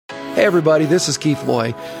Hey everybody, this is Keith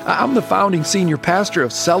Loy. I'm the founding senior pastor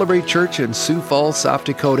of Celebrate Church in Sioux Falls, South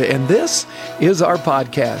Dakota, and this is our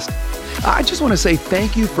podcast. I just want to say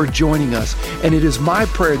thank you for joining us, and it is my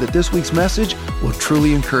prayer that this week's message will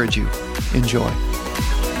truly encourage you. Enjoy.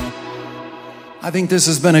 I think this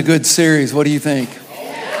has been a good series. What do you think?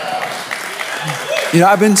 You know,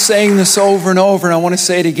 I've been saying this over and over, and I want to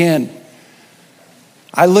say it again.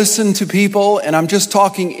 I listen to people, and I'm just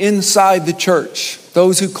talking inside the church,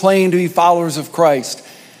 those who claim to be followers of Christ.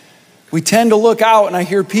 We tend to look out, and I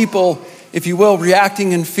hear people, if you will,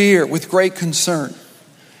 reacting in fear with great concern.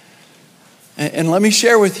 And let me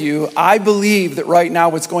share with you, I believe that right now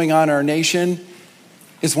what's going on in our nation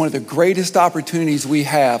is one of the greatest opportunities we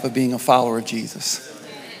have of being a follower of Jesus.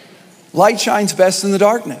 Light shines best in the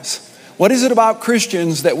darkness. What is it about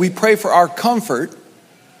Christians that we pray for our comfort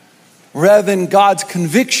rather than God's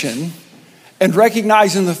conviction, and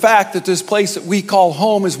recognizing the fact that this place that we call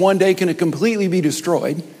home is one day going to completely be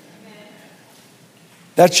destroyed?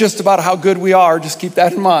 That's just about how good we are. Just keep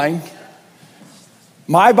that in mind.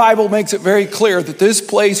 My Bible makes it very clear that this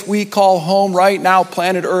place we call home right now,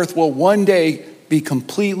 planet Earth, will one day be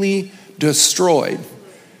completely destroyed.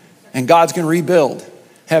 And God's going to rebuild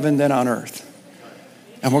heaven then on earth.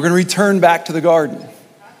 And we're going to return back to the garden.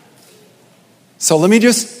 So let me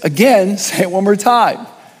just, again, say it one more time.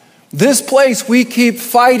 This place we keep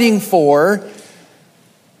fighting for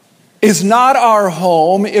is not our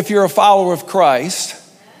home if you're a follower of Christ.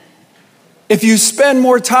 If you spend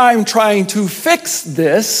more time trying to fix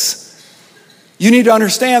this, you need to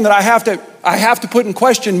understand that I have to put in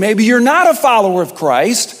question, maybe you're not a follower of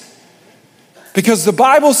Christ, because the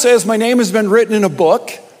Bible says my name has been written in a book.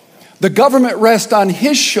 The government rests on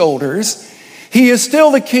his shoulders. He is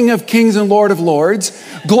still the King of Kings and Lord of Lords.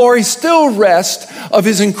 Glory still rests of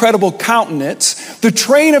his incredible countenance. The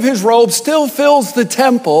train of his robe still fills the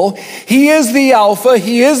temple. He is the Alpha.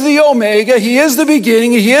 He is the Omega. He is the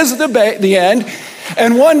beginning. He is the end.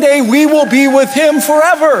 And one day we will be with him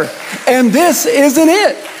forever. And this isn't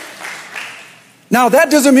it. Now, that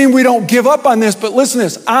doesn't mean we don't give up on this, but listen to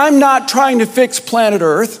this. I'm not trying to fix planet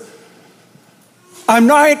Earth. I'm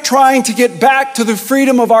not trying to get back to the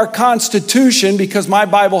freedom of our Constitution because my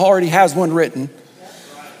Bible already has one written.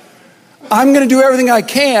 I'm going to do everything I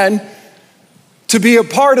can to be a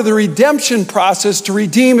part of the redemption process, to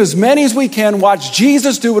redeem as many as we can, watch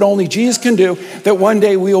Jesus do what only Jesus can do, that one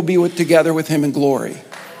day we will be together with him in glory.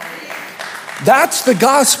 That's the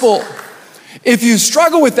gospel. If you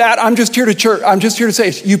struggle with that, I'm just here to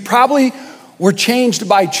say, you probably were changed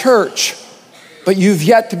by church, but you've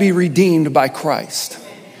yet to be redeemed by Christ.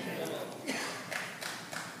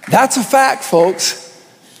 That's a fact, folks.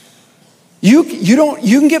 You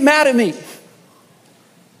can get mad at me.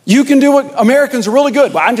 You can do what Americans are really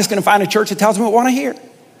good. Well, I'm just going to find a church that tells me what I want to hear.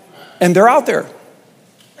 And they're out there.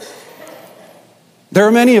 There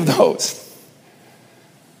are many of those.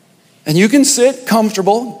 And you can sit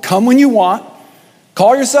comfortable, come when you want,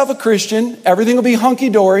 call yourself a Christian, everything will be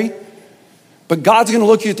hunky-dory. But God's going to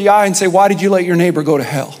look you at the eye and say, why did you let your neighbor go to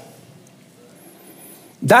hell?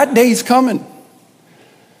 That day's coming.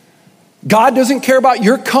 God doesn't care about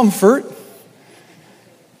your comfort.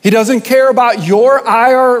 He doesn't care about your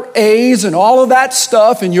IRAs and all of that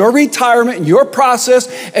stuff and your retirement and your process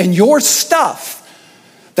and your stuff.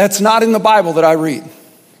 That's not in the Bible that I read.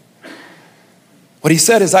 What he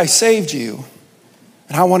said is, I saved you.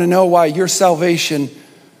 And I want to know why your salvation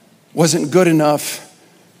wasn't good enough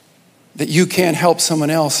that you can't help someone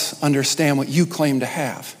else understand what you claim to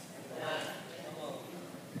have.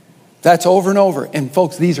 That's over and over. And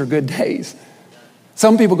folks, these are good days.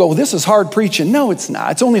 Some people go, well, this is hard preaching. No, it's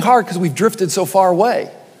not. It's only hard because we've drifted so far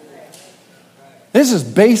away. This is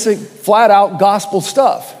basic, flat out gospel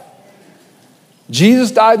stuff.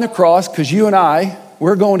 Jesus died on the cross because you and I,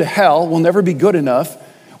 we're going to hell. We'll never be good enough.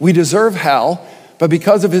 We deserve hell. But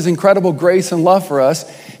because of his incredible grace and love for us,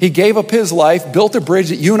 he gave up his life, built a bridge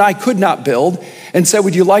that you and I could not build, and said,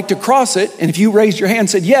 would you like to cross it? And if you raised your hand and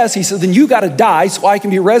said yes, he said, then you got to die so I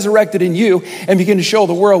can be resurrected in you and begin to show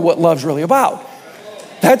the world what love's really about.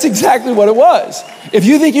 That's exactly what it was. If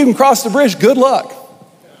you think you can cross the bridge, good luck.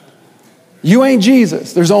 You ain't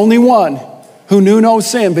Jesus. There's only one who knew no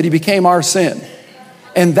sin, but he became our sin.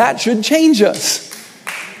 And that should change us.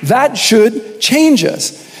 That should change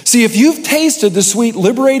us. See, if you've tasted the sweet,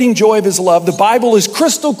 liberating joy of his love, the Bible is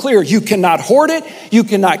crystal clear. You cannot hoard it. You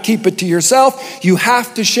cannot keep it to yourself. You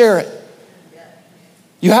have to share it.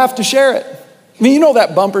 You have to share it. I mean, you know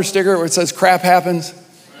that bumper sticker where it says crap happens?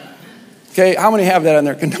 Okay, how many have that on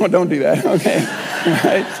there? Don't do that, okay?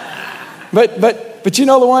 Right? But you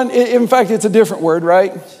know the one, in fact, it's a different word,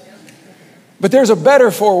 right? But there's a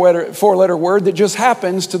better four-letter word that just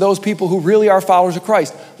happens to those people who really are followers of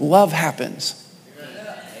Christ. Love happens.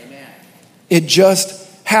 Amen. It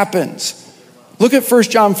just happens. Look at 1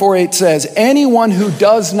 John 4:8 says, anyone who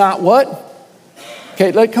does not what?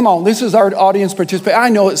 Okay, come on. This is our audience participation. I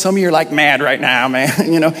know that some of you are like mad right now, man.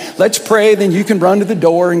 Let's pray. Then you can run to the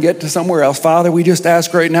door and get to somewhere else. Father, we just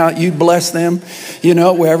ask right now that you bless them,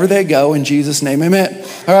 wherever they go. In Jesus' name, amen.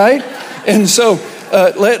 All right? And so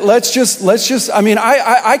let's just,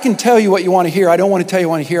 I can tell you what you want to hear. I don't want to tell you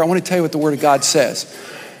what you want to hear. I want to tell you what the Word of God says.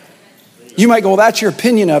 You might go, well, that's your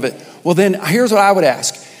opinion of it. Well, then here's what I would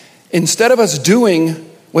ask. Instead of us doing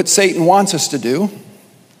what Satan wants us to do,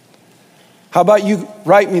 how about you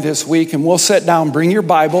write me this week and we'll sit down, bring your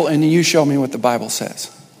Bible, and you show me what the Bible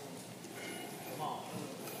says.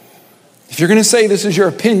 If you're going to say this is your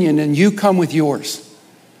opinion, then you come with yours.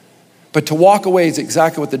 But to walk away is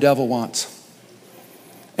exactly what the devil wants.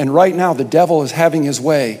 And right now, the devil is having his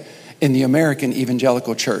way in the American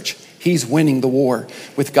evangelical church. He's winning the war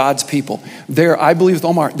with God's people. I believe with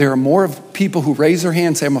Omar, there are more of people who raise their hand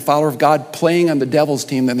and say, I'm a follower of God, playing on the devil's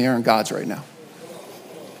team than they are on God's right now.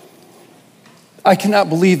 I cannot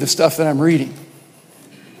believe the stuff that I'm reading.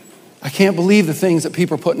 I can't believe the things that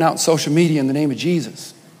people are putting out on social media in the name of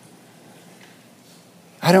Jesus.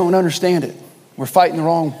 I don't understand it. We're fighting the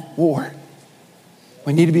wrong war.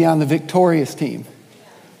 We need to be on the victorious team.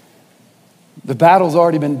 The battle's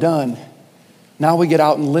already been done. Now we get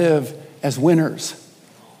out and live as winners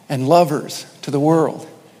and lovers to the world.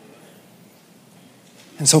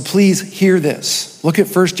 And so please hear this. Look at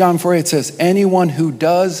 1 John 4:8. It says, anyone who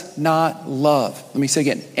does not love. Let me say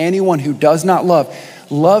again, anyone who does not love.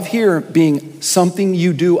 Love here being something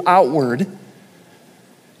you do outward,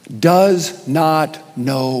 does not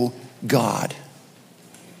know God.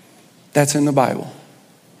 That's in the Bible.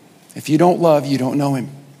 If you don't love, you don't know him.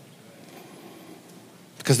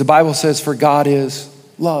 Because the Bible says, for God is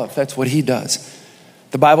love. That's what he does.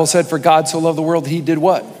 The Bible said, for God so loved the world, he did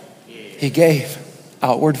what? He gave.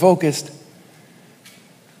 Outward focused.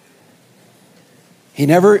 He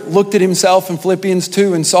never looked at himself in Philippians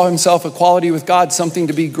 2 and saw himself equality with God, something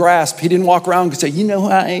to be grasped. He didn't walk around and say, you know who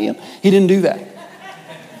I am. He didn't do that.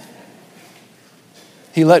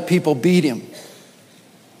 He let people beat him.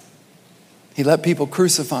 He let people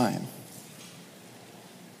crucify him.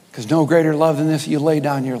 Because no greater love than this, you lay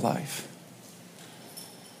down your life.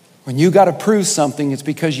 When you got to prove something, it's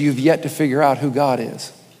because you've yet to figure out who God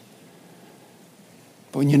is.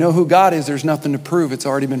 But when you know who God is, there's nothing to prove. It's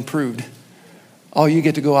already been proved. All you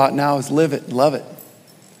get to go out now is live it, love it.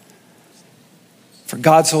 For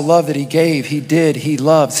God so loved that he gave, he did, he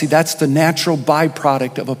loved. See, that's the natural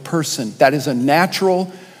byproduct of a person. That is a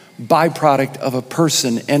natural byproduct of a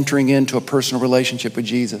person entering into a personal relationship with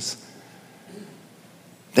Jesus.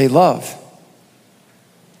 They love.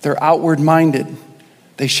 They're outward minded.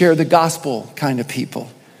 They share the gospel kind of people.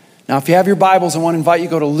 Now, if you have your Bibles, I want to invite you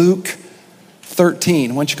to go to Luke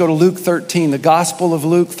 13. Once you go to Luke 13, the Gospel of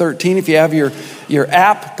Luke 13, if you have your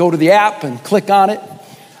app, go to the app and click on it.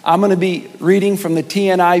 I'm going to be reading from the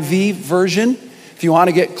TNIV version. If you want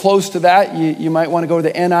to get close to that, you might want to go to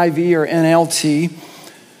the NIV or NLT.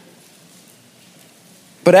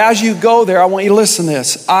 But as you go there, I want you to listen to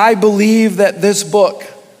this. I believe that this book,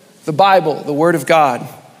 the Bible, the Word of God,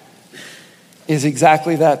 is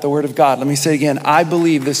exactly that, the Word of God. Let me say again, I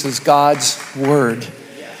believe this is God's Word.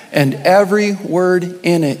 And every word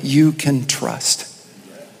in it you can trust.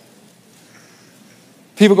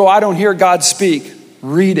 People go, I don't hear God speak.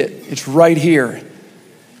 Read it. It's right here.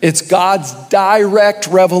 It's God's direct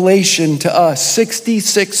revelation to us.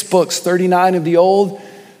 66 books, 39 of the old,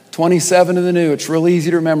 27 of the new. It's real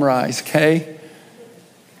easy to memorize, okay?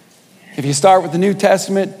 If you start with the New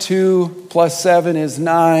Testament, 2 plus 7 is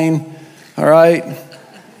 9. All right?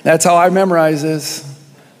 That's how I memorize this.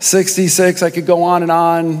 66, I could go on and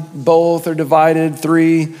on. Both are divided.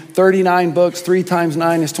 39 books. 3 times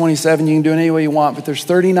 9 is 27. You can do it any way you want, but there's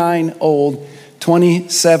 39 old,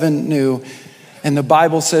 27 new. And the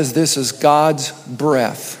Bible says this is God's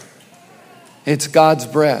breath. It's God's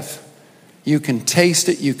breath. You can taste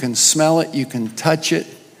it. You can smell it. You can touch it.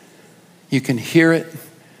 You can hear it.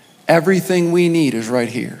 Everything we need is right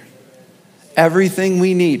here. Everything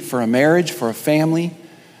we need for a marriage, for a family,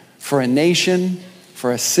 for a nation,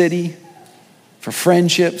 for a city, for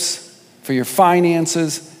friendships, for your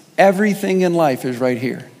finances. Everything in life is right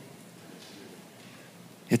here.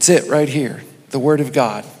 It's it right here, the Word of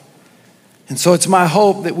God. And so it's my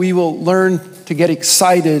hope that we will learn to get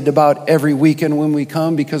excited about every weekend when we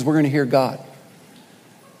come, because we're going to hear God.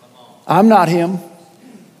 I'm not him,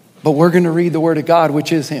 but we're going to read the Word of God,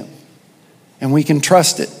 which is him. And we can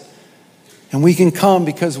trust it. And we can come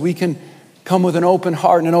because we can come with an open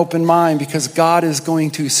heart and an open mind because God is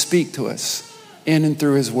going to speak to us in and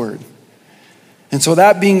through his word. And so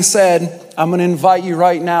that being said, I'm going to invite you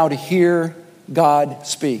right now to hear God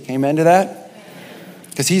speak. Amen to that?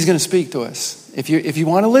 Because he's going to speak to us. If you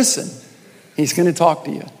want to listen, he's going to talk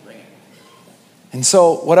to you. And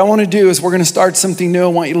so what I want to do is we're going to start something new. I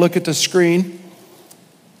want you to look at the screen.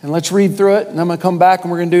 And let's read through it. And I'm going to come back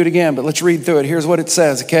and we're going to do it again. But let's read through it. Here's what it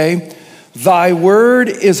says, okay? Thy word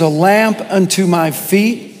is a lamp unto my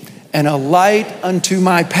feet and a light unto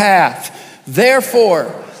my path.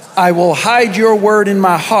 Therefore, I will hide your word in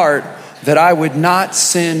my heart that I would not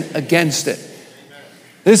sin against it.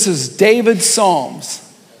 This is David's Psalms.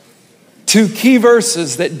 2 key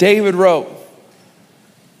verses that David wrote.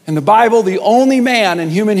 In the Bible, the only man in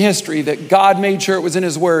human history that God made sure it was in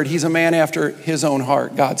his word, he's a man after his own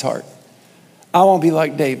heart, God's heart. I want to be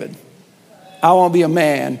like David. I want to be a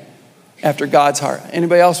man after God's heart.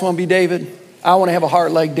 Anybody else want to be David? I want to have a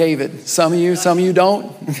heart like David. Some of you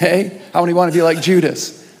don't. Okay. How many want to be like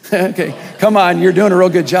Judas? Okay. Come on. You're doing a real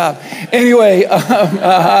good job. Anyway.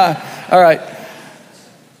 All right.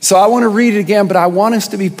 So I want to read it again, but I want us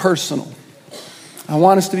to be personal. I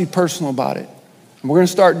want us to be personal about it. And we're going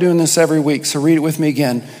to start doing this every week. So read it with me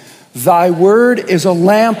again. Thy word is a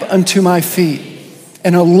lamp unto my feet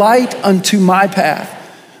and a light unto my path.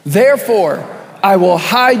 Therefore, I will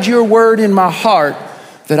hide your word in my heart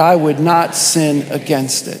that I would not sin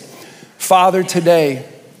against it. Father, today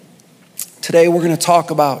we're going to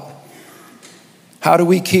talk about how do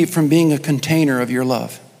we keep from being a container of your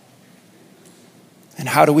love? And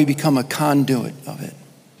how do we become a conduit of it?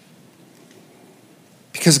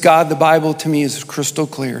 Because God, the Bible to me is crystal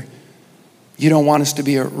clear. You don't want us to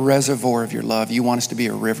be a reservoir of your love. You want us to be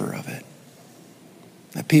a river of it.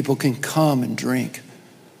 That people can come and drink.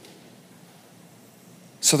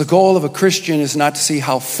 So the goal of a Christian is not to see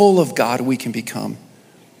how full of God we can become,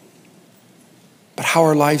 but how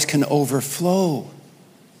our lives can overflow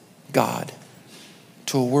God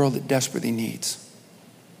to a world that desperately needs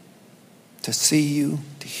to see you,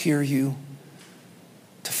 to hear you,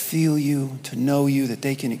 to feel you, to know you, that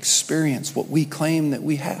they can experience what we claim that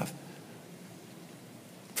we have.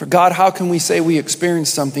 For God, how can we say we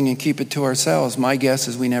experienced something and keep it to ourselves? My guess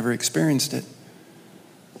is we never experienced it.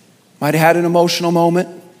 Might have had an emotional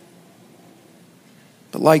moment,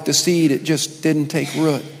 but like the seed, it just didn't take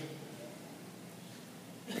root.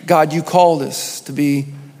 God, you called us to be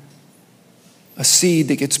a seed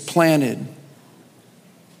that gets planted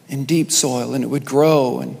in deep soil and it would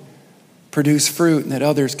grow and produce fruit and that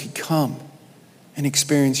others could come and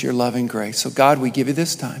experience your love and grace. So God, we give you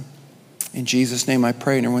this time. In Jesus' name I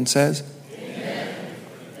pray. And everyone says, amen.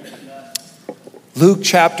 Luke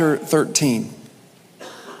chapter 13.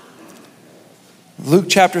 Luke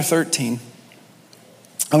chapter 13. I'm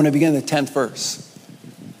going to begin the 10th verse.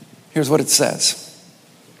 Here's what it says.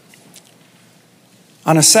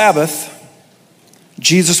 On a Sabbath,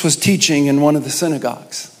 Jesus was teaching in one of the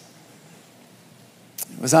synagogues.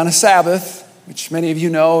 It was on a Sabbath, which many of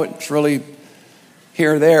you know, it's really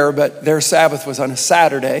here or there, but their Sabbath was on a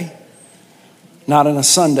Saturday, not on a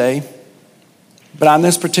Sunday. But on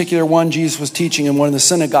this particular one, Jesus was teaching in one of the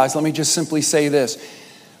synagogues. Let me just simply say this.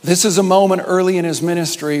 This is a moment early in his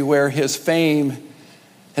ministry where his fame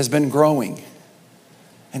has been growing.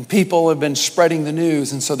 And people have been spreading the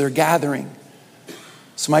news, and so they're gathering.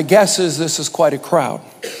 So my guess is this is quite a crowd.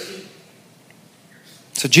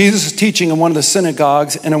 So Jesus is teaching in one of the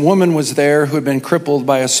synagogues, and a woman was there who had been crippled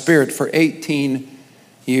by a spirit for 18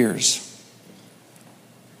 years.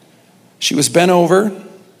 She was bent over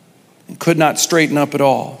and could not straighten up at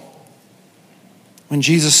all. When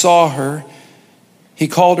Jesus saw her, he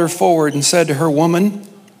called her forward and said to her, "Woman,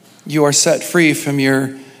 you are set free from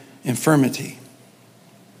your infirmity."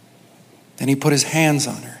 Then he put his hands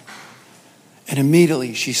on her, and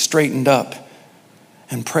immediately she straightened up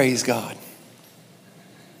and praised God.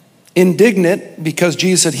 Indignant because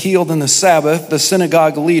Jesus had healed on the Sabbath, the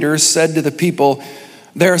synagogue leaders said to the people,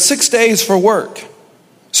 "There are 6 days for work,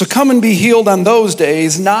 so come and be healed on those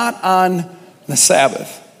days, not on the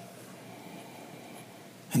Sabbath."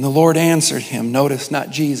 And the Lord answered him, notice not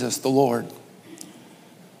Jesus, the Lord,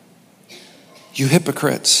 "You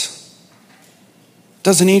hypocrites,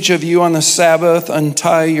 doesn't each of you on the Sabbath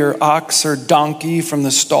untie your ox or donkey from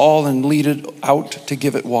the stall and lead it out to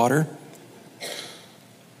give it water?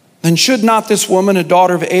 Then should not this woman, a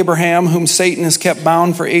daughter of Abraham, whom Satan has kept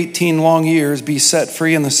bound for 18 long years, be set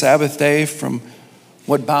free on the Sabbath day from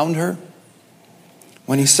what bound her?"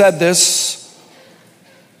 When he said this,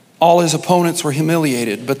 all his opponents were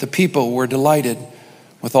humiliated, but the people were delighted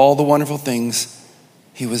with all the wonderful things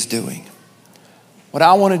he was doing. What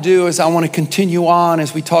I want to do is I want to continue on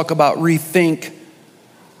as we talk about rethink.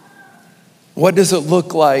 What does it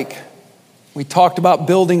look like? We talked about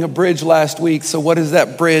building a bridge last week, so what does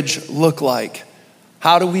that bridge look like?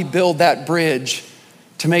 How do we build that bridge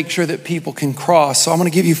to make sure that people can cross? So I'm going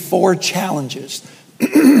to give you 4 challenges.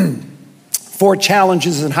 4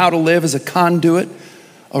 challenges in how to live as a conduit,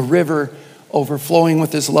 a river overflowing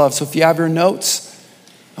with His love. So if you have your notes,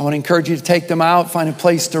 I want to encourage you to take them out, find a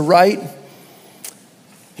place to write.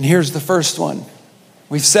 And here's the first one.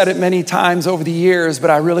 We've said it many times over the years, but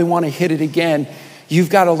I really want to hit it again. You've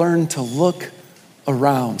got to learn to look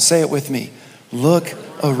around. Say it with me. Look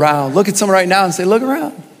around. Look at someone right now and say, look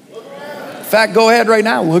around. In fact, go ahead right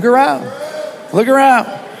now. Look around. Look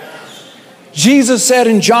around. Jesus said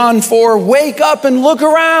in John 4, wake up and look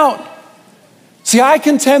around. See, I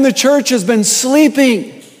contend the church has been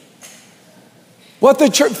sleeping. What the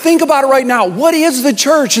church, think about it right now. What is the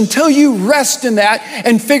church until you rest in that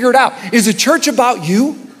and figure it out? Is the church about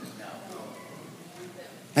you?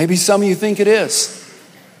 Maybe some of you think it is.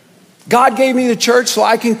 God gave me the church so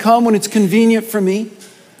I can come when it's convenient for me.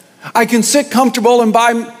 I can sit comfortable, and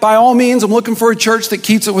by all means, I'm looking for a church that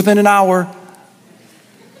keeps it within an hour.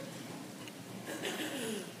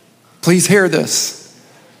 Please hear this.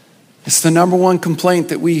 It's the number one complaint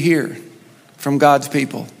that we hear from God's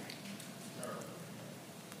people.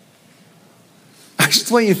 I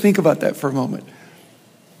just want you to think about that for a moment.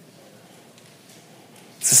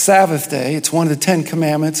 It's the Sabbath day. It's one of the 10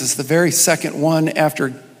 commandments. It's the very second one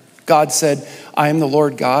after God said, I am the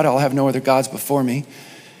Lord God. I'll have no other gods before me.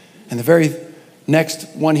 And the very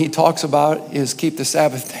next one He talks about is keep the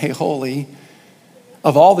Sabbath day holy.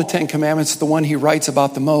 Of all the 10 commandments, the one He writes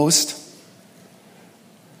about the most.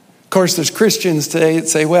 Of course, there's Christians today that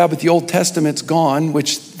say, well, but the Old Testament's gone,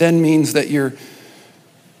 which then means that your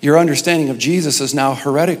understanding of Jesus is now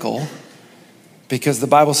heretical, because the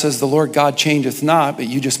Bible says the Lord God changeth not, but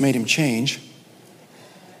you just made Him change.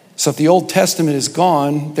 So if the Old Testament is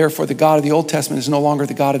gone, therefore the God of the Old Testament is no longer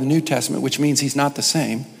the God of the New Testament, which means He's not the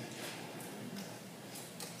same.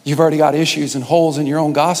 You've already got issues and holes in your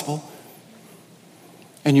own gospel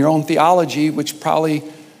and your own theology, which probably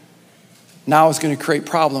now is going to create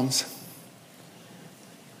problems.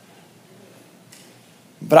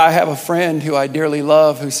 But I have a friend who I dearly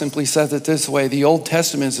love who simply says it this way: the Old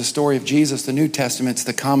Testament is the story of Jesus, the New Testament's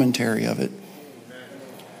the commentary of it.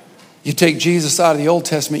 You take Jesus out of the Old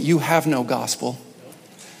Testament, you have no gospel.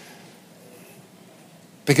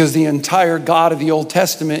 Because the entire God of the Old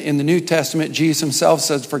Testament, in the New Testament, Jesus Himself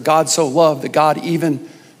says, for God so loved, that God, even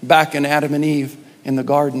back in Adam and Eve in the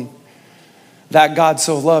garden, that God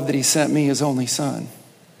so loved that He sent me His only Son.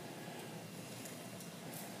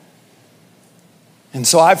 And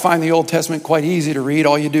so I find the Old Testament quite easy to read.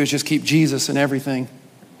 All you do is just keep Jesus in everything,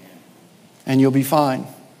 and you'll be fine.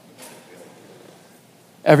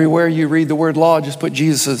 Everywhere you read the word law, just put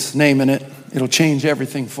Jesus' name in it. It'll change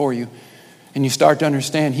everything for you. And you start to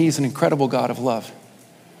understand He's an incredible God of love.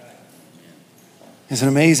 He's an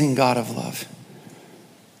amazing God of love.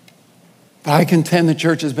 But I contend the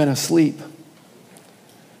church has been asleep.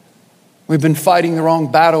 We've been fighting the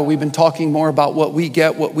wrong battle. We've been talking more about what we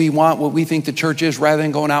get, what we want, what we think the church is, rather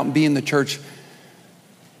than going out and being the church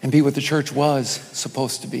and be what the church was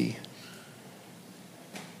supposed to be.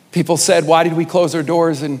 People said, why did we close our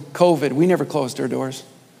doors in COVID? We never closed our doors.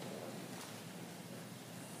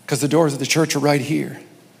 Because the doors of the church are right here.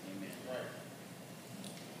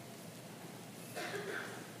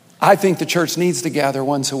 I think the church needs to gather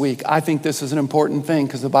once a week. I think this is an important thing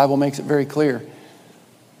because the Bible makes it very clear.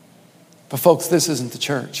 But folks, this isn't the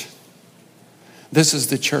church. This is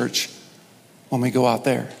the church when we go out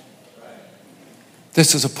there.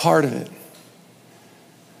 This is a part of it.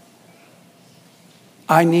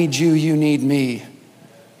 I need you, you need me.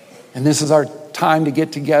 And this is our time to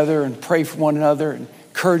get together and pray for one another and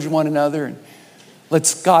encourage one another. And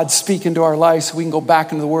let's God speak into our lives so we can go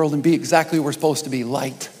back into the world and be exactly what we're supposed to be,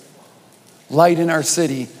 light. Light in our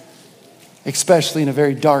city, especially in a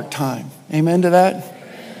very dark time. Amen to that?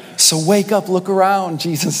 Amen. So wake up, look around,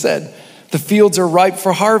 Jesus said. The fields are ripe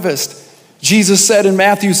for harvest. Jesus said in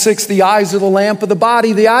Matthew 6, the eyes are the lamp of the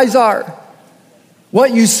body. The eyes are.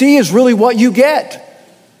 What you see is really what you get.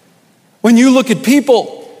 When you look at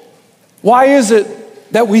people, why is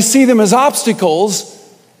it that we see them as obstacles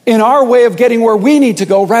in our way of getting where we need to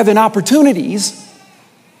go rather than opportunities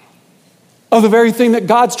of the very thing that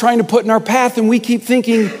God's trying to put in our path, and we keep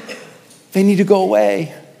thinking they need to go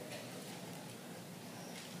away?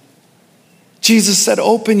 Jesus said,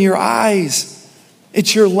 open your eyes.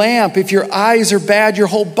 It's your lamp. If your eyes are bad, your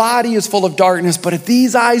whole body is full of darkness. But if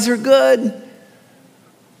these eyes are good,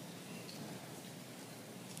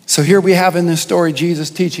 So here we have in this story Jesus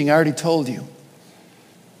teaching. I already told you.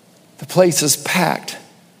 The place is packed.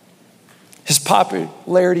 His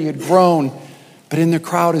popularity had grown, but in the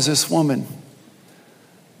crowd is this woman.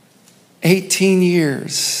 18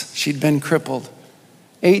 years she'd been crippled.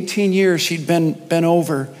 18 years she'd been bent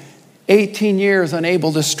over. 18 years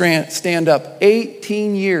unable to stand up.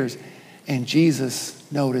 18 years. And Jesus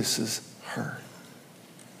notices her.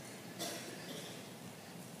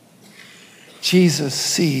 Jesus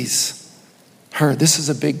sees her. This is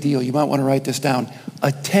a big deal. You might want to write this down.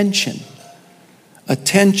 Attention.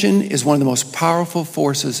 Attention is one of the most powerful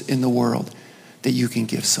forces in the world that you can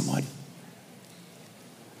give someone.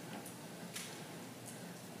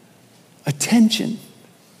 Attention.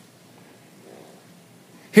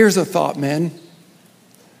 Here's a thought, men.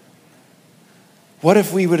 What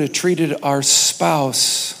if we would have treated our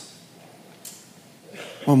spouse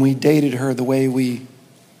when we dated her the way we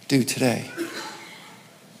do today?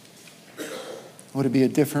 Would it be a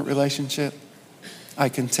different relationship? I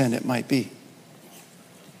contend it might be.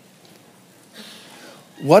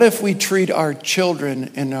 What if we treat our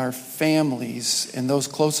children and our families and those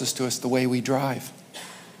closest to us the way we drive?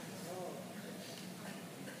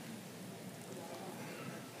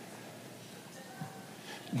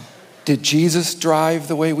 Did Jesus drive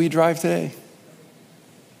the way we drive today?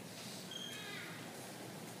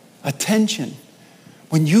 Attention.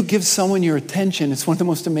 When you give someone your attention, it's one of the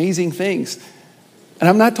most amazing things. And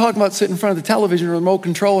I'm not talking about sitting in front of the television or remote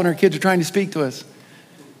control and our kids are trying to speak to us.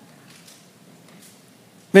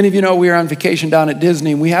 Many of you know we were on vacation down at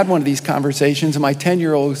Disney and we had one of these conversations and my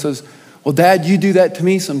 10-year-old says, well, Dad, you do that to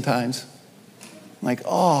me sometimes. I'm like,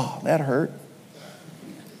 oh, that hurt.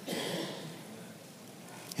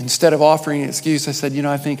 Instead of offering an excuse, I said,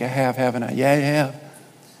 I think I have, haven't I? Yeah, I have.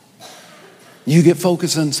 You get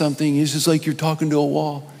focused on something, it's just like you're talking to a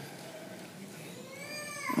wall.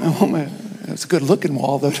 It's a good looking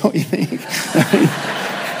wall though, don't you think?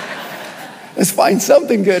 Let's find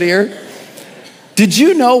something good here. Did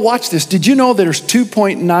you know, watch this, did you know there's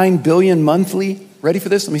 2.9 billion monthly, ready for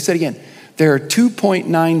this? Let me say it again. There are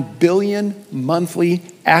 2.9 billion monthly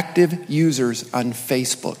active users on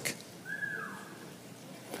Facebook.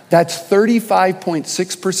 That's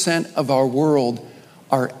 35.6% of our world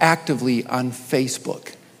are actively on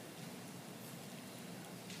Facebook.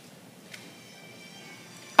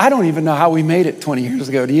 I don't even know how we made it 20 years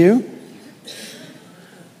ago, do you?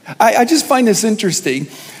 I just find this interesting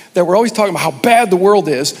that we're always talking about how bad the world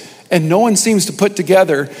is, and no one seems to put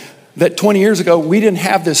together that 20 years ago, we didn't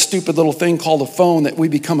have this stupid little thing called a phone that we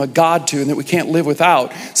become a god to and that we can't live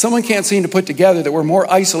without. Someone can't seem to put together that we're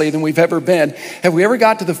more isolated than we've ever been. Have we ever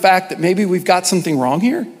got to the fact that maybe we've got something wrong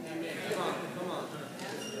here?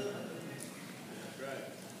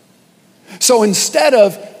 So instead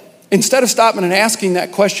of stopping and asking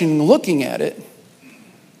that question and looking at it,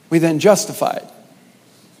 we then justify it.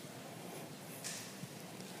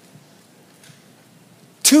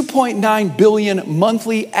 2.9 billion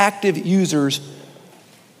monthly active users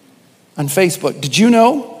on Facebook. Did you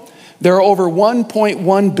know there are over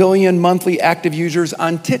 1.1 billion monthly active users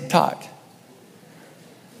on TikTok?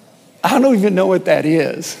 I don't even know what that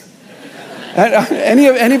is.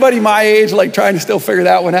 Anybody my age like trying to still figure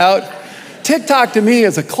that one out? TikTok to me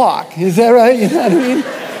is a clock. Is that right? You know what I mean?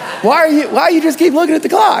 Why you just keep looking at the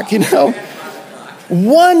clock,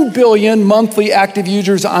 1 billion monthly active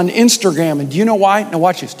users on Instagram. And do you know why? Now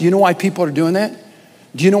watch this. Do you know why people are doing that?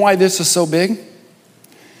 Do you know why this is so big?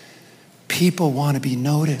 People want to be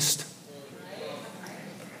noticed.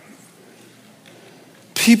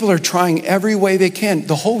 People are trying every way they can.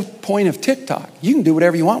 The whole point of TikTok, you can do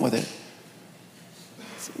whatever you want with it.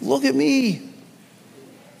 Look at me.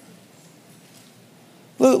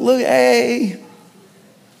 Look, hey.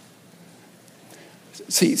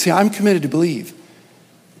 See, I'm committed to believe.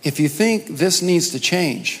 If you think this needs to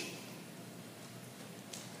change,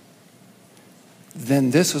 then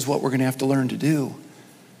this is what we're going to have to learn to do.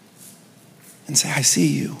 And say, I see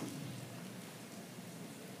you.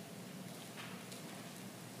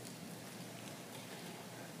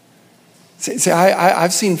 See,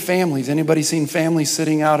 I've seen families. Anybody seen families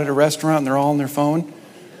sitting out at a restaurant and they're all on their phone?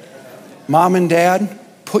 Mom and dad,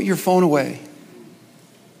 put your phone away.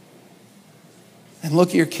 And look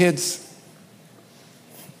at your kids.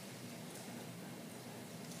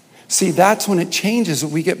 See, that's when it changes.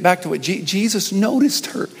 We get back to what Jesus noticed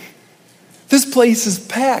her. This place is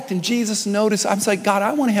packed and Jesus noticed. I was like, God,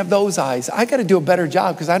 I want to have those eyes. I got to do a better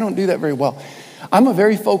job because I don't do that very well. I'm a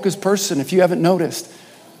very focused person, if you haven't noticed.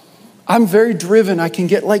 I'm very driven. I can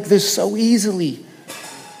get like this so easily.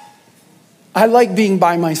 I like being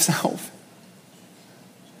by myself.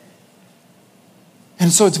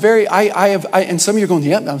 And so it's very, and some of you are going,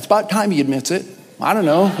 yep, it's about time he admits it. I don't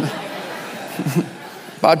know.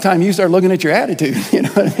 About time you start looking at your attitude, you know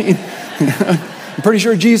what I mean? I'm pretty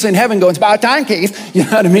sure Jesus in heaven goes, it's about time, Keith, you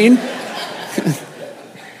know what I mean?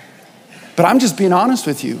 But I'm just being honest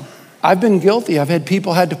with you. I've been guilty. I've had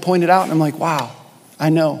people had to point it out, and I'm like, wow, I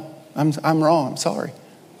know. I'm wrong. I'm sorry.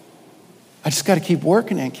 I just got to keep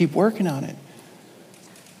working on it.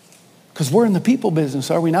 Because we're in the people business,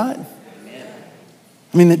 are we not?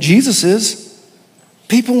 I mean, that Jesus is.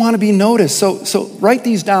 People want to be noticed. So write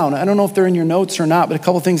these down. I don't know if they're in your notes or not, but a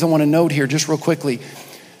couple things I want to note here just real quickly.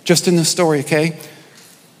 Just in the story, okay?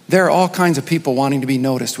 There are all kinds of people wanting to be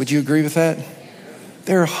noticed. Would you agree with that?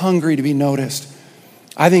 They're hungry to be noticed.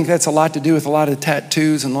 I think that's a lot to do with a lot of the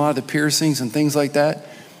tattoos and a lot of the piercings and things like that.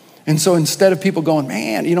 And so instead of people going,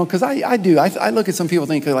 man, you know, because I look at some people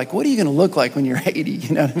thinking like, what are you going to look like when you're 80?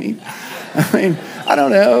 You know what I mean, I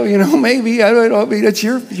don't know, you know, maybe, I don't know, I mean, it's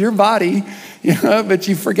your body, you know, but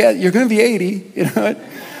you forget you're going to be 80, you know.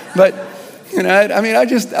 But, you know, I mean, I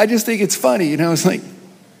just think it's funny, you know, it's like,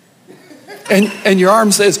 and your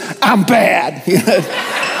arm says, I'm bad, you know.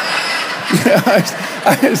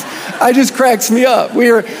 I just cracks me up.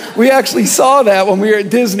 We actually saw that when we were at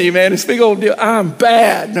Disney, man. This big old deal. I'm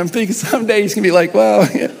bad. And I'm thinking someday he's gonna be like, well,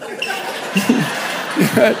 you know,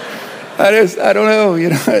 I don't know, you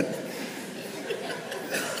know.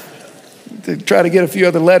 To try to get a few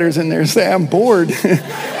other letters in there and say I'm bored.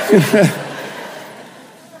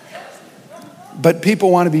 But people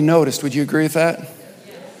want to be noticed. Would you agree with that?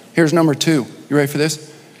 Here's number 2. You ready for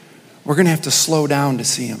this? We're gonna have to slow down to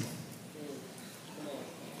see him.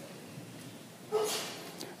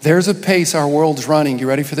 There's a pace our world's running. You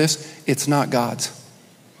ready for this? It's not God's.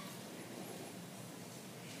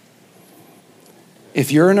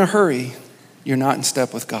 If you're in a hurry, you're not in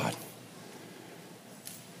step with God.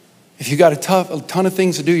 If you got a ton of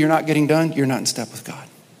things to do, you're not getting done, you're not in step with God.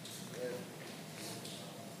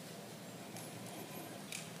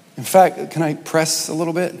 In fact, can I press a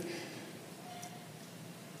little bit?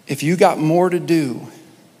 If you got more to do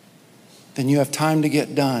than you have time to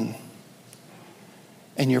get done,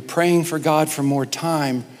 and you're praying for God for more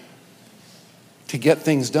time to get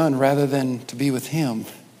things done rather than to be with him,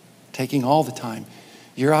 taking all the time,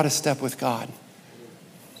 you're out of step with God.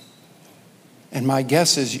 And my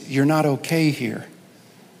guess is you're not okay here.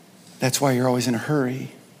 That's why you're always in a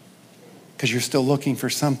hurry, because you're still looking for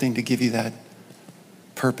something to give you that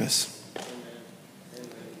purpose.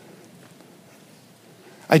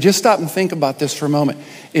 I just stop and think about this for a moment.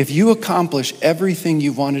 If you accomplish everything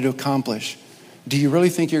you wanted to accomplish, do you really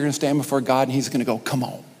think you're going to stand before God and he's going to go, come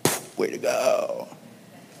on, way to go.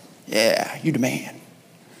 Yeah, you demand.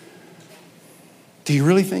 Do you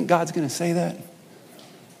really think God's going to say that?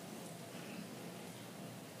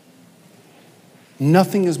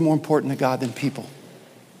 Nothing is more important to God than people.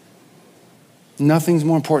 Nothing's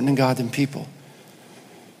more important to God than people.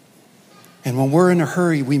 And when we're in a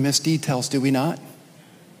hurry, we miss details, do we not?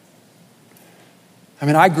 I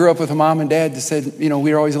mean, I grew up with a mom and dad that said, you know,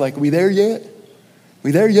 we were always like, we there yet? We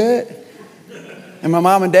there yet? And my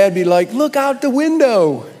mom and dad be like, look out the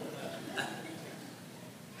window.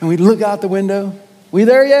 And we'd look out the window. We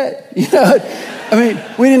there yet? You know, I mean,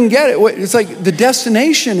 we didn't get it. It's like the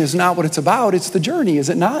destination is not what it's about. It's the journey, is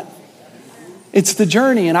it not? It's the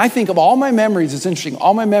journey. And I think of all my memories, it's interesting,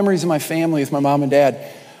 all my memories of my family with my mom and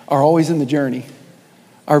dad are always in the journey.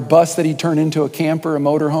 Our bus that he turned into a camper, a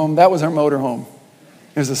motorhome, that was our motorhome.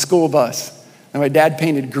 It was a school bus. And my dad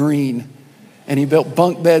painted green. And he built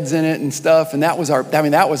bunk beds in it and stuff. And that was our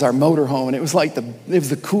motorhome. And it was like it was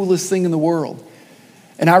the coolest thing in the world.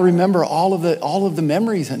 And I remember all of the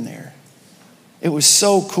memories in there. It was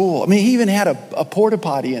so cool. I mean, he even had a porta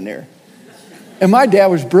potty in there. And my dad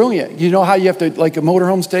was brilliant. You know how you have to, like a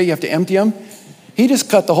motorhome stay, you have to empty them? He just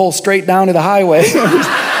cut the hole straight down to the highway.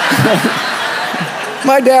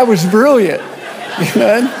 My dad was brilliant. You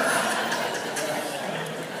know?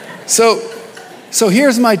 So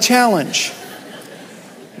here's my challenge.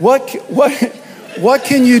 What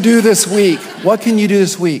can you do this week? What can you do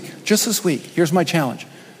this week? Just this week. Here's my challenge.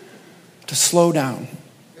 To slow down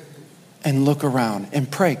and look around and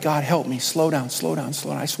pray. God, help me. Slow down, slow down,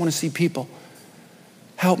 slow down. I just want to see people.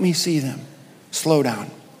 Help me see them. Slow down.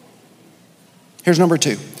 Here's number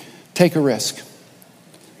 2. Take a risk.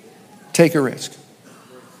 Take a risk.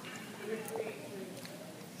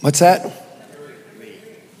 What's that?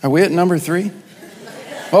 Are we at number 3?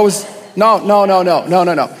 What was... No.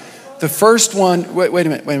 The first one, wait a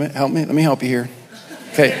minute, help me. Let me help you here.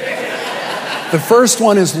 Okay. The first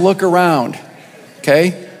one is look around.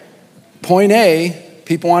 Okay. Point A,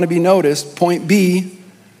 people want to be noticed. Point B,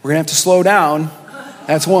 we're going to have to slow down.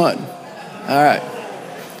 That's one. All right.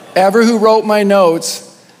 Ever who wrote my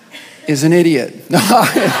notes is an idiot.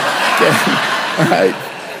 Okay. All right.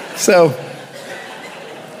 So,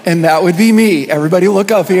 and that would be me. Everybody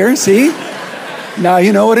look up here. See? Now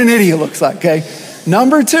you know what an idiot looks like, okay?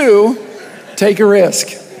 Number 2, take a risk,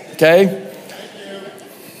 okay?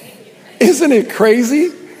 Isn't it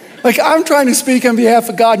crazy? Like, I'm trying to speak on behalf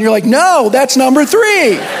of God, and you're like, no, that's number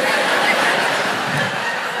 3.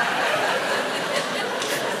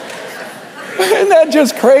 Isn't that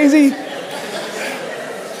just crazy?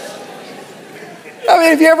 I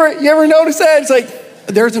mean, have you ever noticed that? It's like,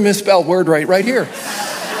 there's a misspelled word right here.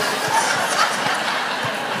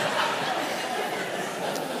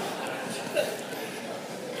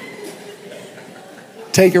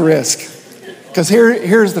 Take a risk. Because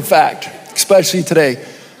here's the fact, especially today.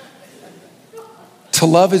 To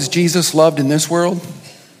love as Jesus loved in this world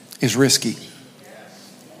is risky.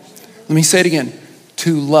 Let me say it again.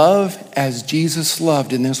 To love as Jesus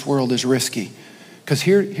loved in this world is risky. Because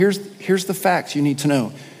here's the facts you need to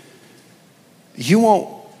know.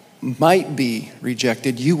 You might be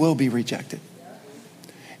rejected, you will be rejected.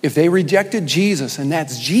 If they rejected Jesus, and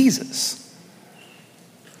that's Jesus,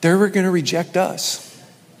 they're going to reject us.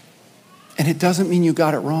 And it doesn't mean you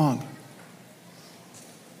got it wrong.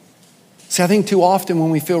 See, I think too often when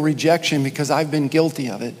we feel rejection, because I've been guilty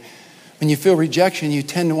of it, when you feel rejection, you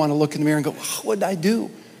tend to want to look in the mirror and go, what did I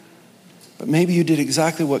do? But maybe you did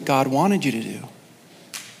exactly what God wanted you to do.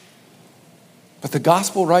 But the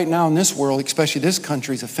gospel right now in this world, especially this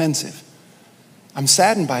country, is offensive. I'm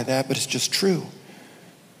saddened by that, but it's just true.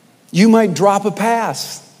 You might drop a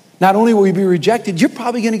pass. Not only will you be rejected, you're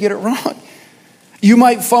probably going to get it wrong. You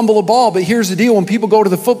might fumble a ball, but here's the deal. When people go to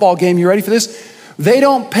the football game, you ready for this? They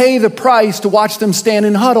don't pay the price to watch them stand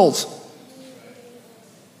in huddles.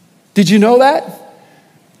 Did you know that?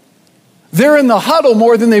 They're in the huddle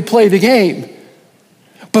more than they play the game.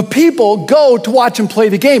 But people go to watch them play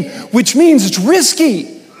the game, which means it's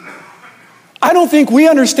risky. I don't think we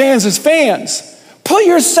understand as fans. Put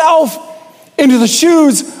yourself into the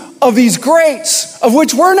shoes of these greats, of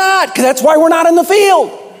which we're not, because that's why we're not in the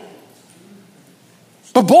field.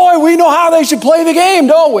 But boy, we know how they should play the game,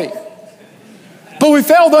 don't we? But we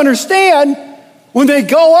fail to understand when they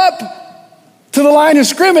go up to the line of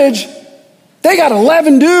scrimmage, they got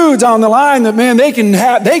 11 dudes on the line that, man, they can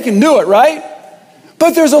do it, right?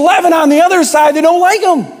 But there's 11 on the other side that don't like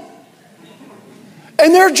them.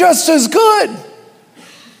 And they're just as good.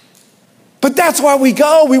 But that's why we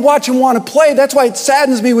go. We watch them want to play. That's why it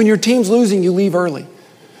saddens me when your team's losing, you leave early.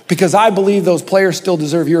 Because I believe those players still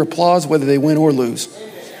deserve your applause whether they win or lose.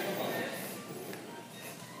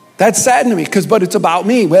 That's saddening to me, but it's about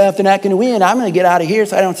me. Well, if they're not going to win, I'm going to get out of here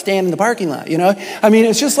so I don't stand in the parking lot, you know? I mean,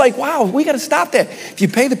 it's just like, wow, we got to stop that. If you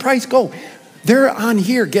pay the price, go. They're on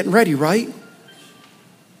here getting ready, right?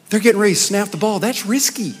 They're getting ready to snap the ball. That's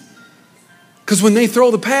risky. Because when they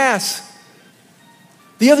throw the pass,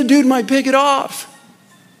 the other dude might pick it off.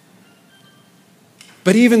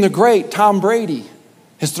 But even the great Tom Brady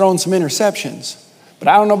has thrown some interceptions. But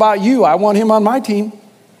I don't know about you. I want him on my team.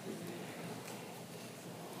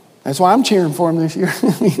 That's why I'm cheering for him this year.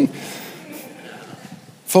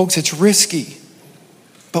 Folks, it's risky.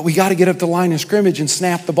 But we got to get up the line of scrimmage and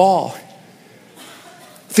snap the ball.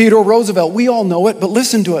 Theodore Roosevelt, we all know it, but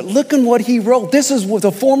listen to it. Look at what he wrote. This is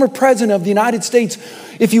the former president of the United States,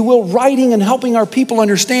 if you will, writing and helping our people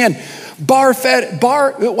understand. Watch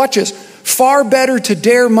this. Far better to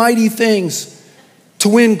dare mighty things, to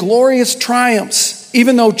win glorious triumphs,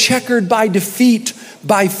 even though checkered by defeat,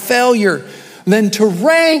 by failure, than to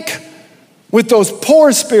rank with those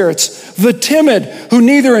poor spirits, the timid, who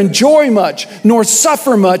neither enjoy much nor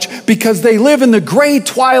suffer much because they live in the gray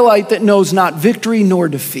twilight that knows not victory nor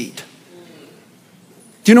defeat.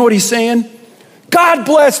 Do you know what he's saying? God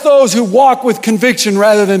bless those who walk with conviction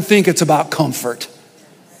rather than think it's about comfort.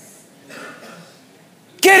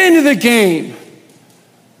 Get into the game.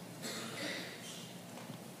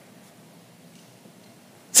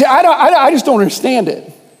 See, I just don't understand it.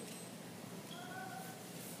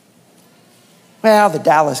 Well, the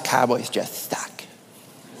Dallas Cowboys just suck.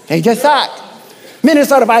 They just suck.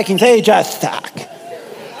 Minnesota Vikings, they just suck.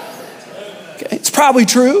 Okay, it's probably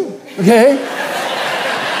true, okay?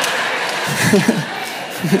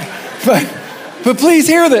 but please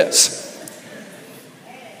hear this.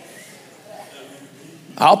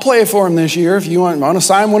 I'll play it for them this year if you want to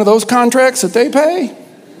sign one of those contracts that they pay.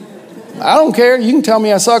 I don't care. You can tell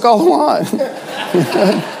me I suck all you want.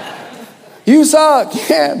 You suck.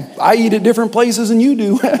 Yeah, I eat at different places than you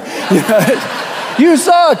do. You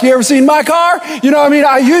suck. You ever seen my car? You know, I mean,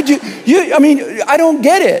 I don't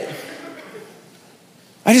get it.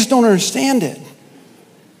 I just don't understand it.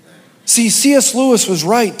 See, C.S. Lewis was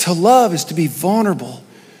right. To love is to be vulnerable.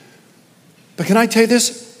 But can I tell you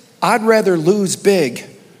this? I'd rather lose big,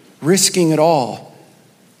 risking it all,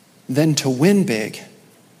 than to win big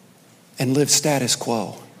and live status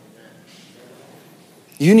quo.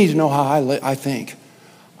 You need to know how I think.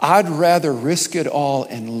 I'd rather risk it all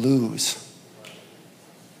and lose.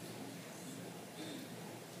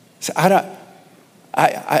 So I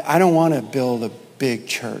don't want to build a big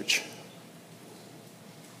church.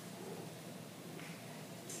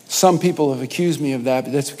 Some people have accused me of that,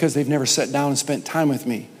 but that's because they've never sat down and spent time with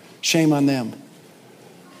me. Shame on them.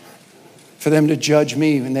 For them to judge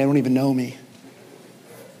me when they don't even know me.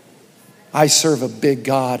 I serve a big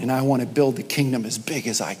God, and I want to build the kingdom as big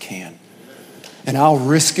as I can. And I'll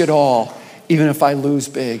risk it all, even if I lose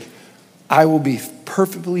big. I will be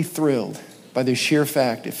perfectly thrilled by the sheer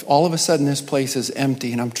fact, if all of a sudden this place is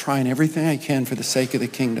empty and I'm trying everything I can for the sake of the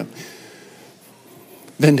kingdom,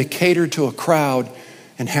 than to cater to a crowd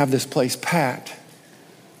and have this place packed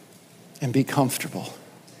and be comfortable.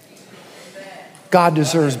 God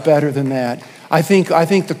deserves better than that. I think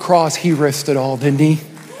the cross, he risked it all, didn't he?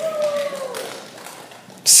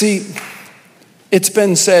 See, it's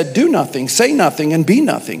been said, do nothing, say nothing, and be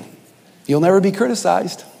nothing. You'll never be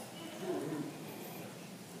criticized.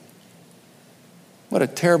 What a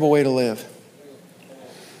terrible way to live.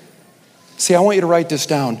 See, I want you to write this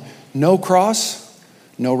down. No cross,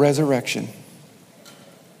 no resurrection.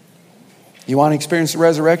 You want to experience the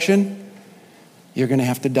resurrection? You're going to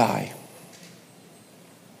have to die.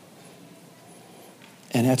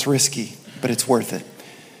 And that's risky, but it's worth it.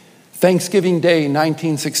 Thanksgiving Day,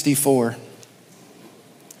 1964.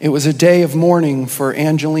 It was a day of mourning for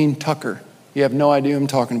Angeline Tucker. You have no idea who I'm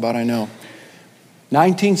talking about, I know.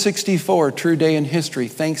 1964, true day in history,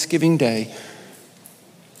 Thanksgiving Day.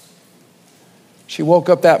 She woke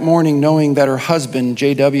up that morning knowing that her husband,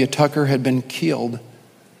 J.W. Tucker, had been killed,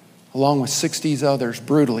 along with 60 others,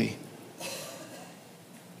 brutally,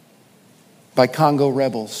 by Congo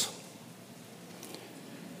rebels.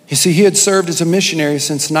 You see, he had served as a missionary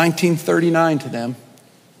since 1939 to them.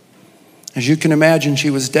 As you can imagine, she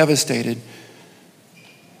was devastated.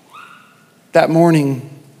 That morning,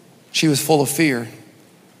 she was full of fear,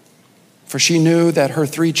 for she knew that her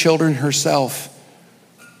 3 children, herself,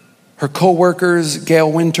 her co-workers,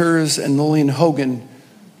 Gail Winters and Lillian Hogan,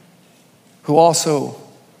 who also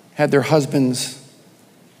had their husbands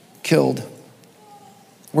killed,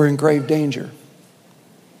 were in grave danger.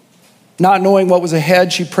 Not knowing what was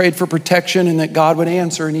ahead, she prayed for protection and that God would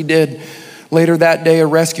answer, and he did. Later that day, a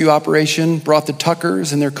rescue operation brought the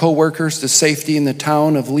Tuckers and their co-workers to safety in the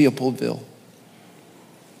town of Leopoldville.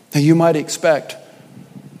 Now, you might expect,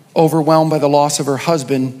 overwhelmed by the loss of her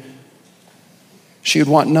husband, she would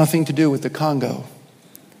want nothing to do with the Congo.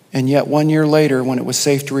 And yet 1 year later, when it was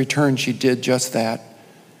safe to return, she did just that.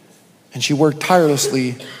 And she worked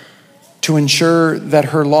tirelessly to ensure that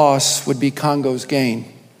her loss would be Congo's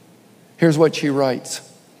gain. Here's what she writes.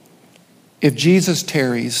 If Jesus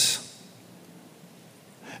tarries,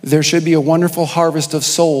 there should be a wonderful harvest of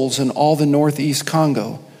souls in all the northeast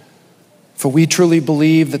Congo. For we truly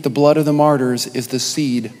believe that the blood of the martyrs is the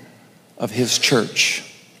seed of his church.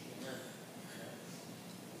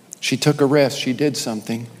 She took a risk. She did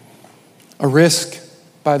something. A risk,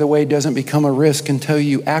 by the way, doesn't become a risk until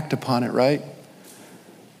you act upon it, right?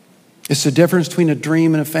 It's the difference between a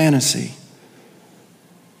dream and a fantasy.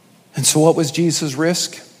 And so what was Jesus'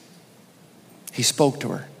 risk? He spoke to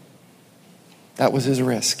her. That was his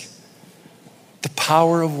risk. The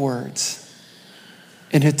power of words.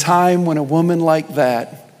 In a time when a woman like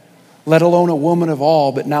that, let alone a woman of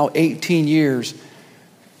all, but now 18 years,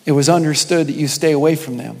 it was understood that you stay away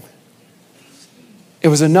from them. It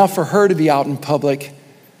was enough for her to be out in public,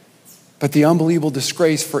 but the unbelievable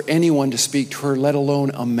disgrace for anyone to speak to her, let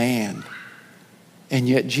alone a man. And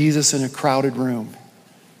yet Jesus in a crowded room,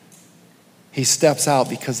 he steps out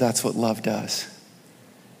because that's what love does.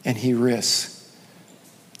 And he risks.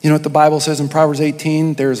 You know what the Bible says in Proverbs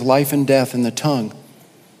 18? There's life and death in the tongue.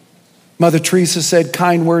 Mother Teresa said,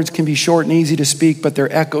 kind words can be short and easy to speak, but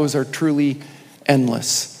their echoes are truly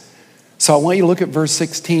endless. So I want you to look at verse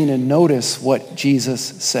 16 and notice what Jesus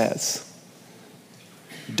says.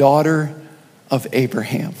 Daughter of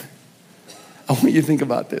Abraham. I want you to think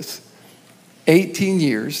about this. 18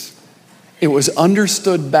 years. It was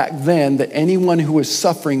understood back then that anyone who was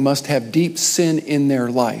suffering must have deep sin in their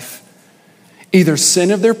life. Either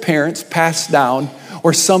sin of their parents passed down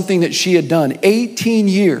or something that she had done. 18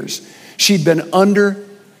 years she'd been under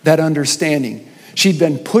that understanding. She'd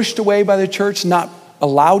been pushed away by the church, not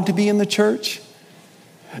allowed to be in the church,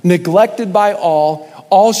 neglected by all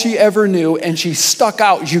all she ever knew, and she stuck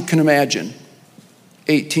out, as you can imagine,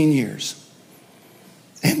 18 years.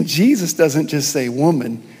 And Jesus doesn't just say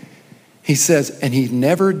woman. He says, and he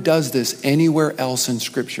never does this anywhere else in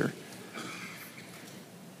Scripture.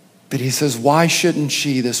 But he says, why shouldn't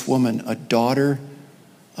she, this woman, a daughter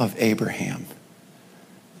of Abraham?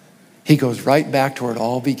 He goes right back to where it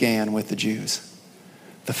all began with the Jews.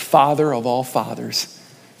 The father of all fathers.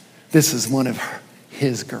 This is one of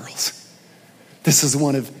his girls. This is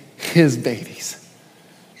one of his babies.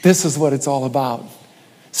 This is what it's all about.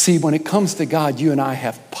 See, when it comes to God, you and I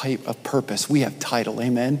have a purpose. We have title,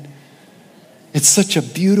 amen? It's such a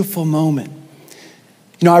beautiful moment.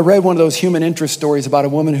 You know, I read one of those human interest stories about a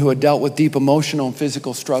woman who had dealt with deep emotional and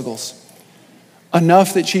physical struggles.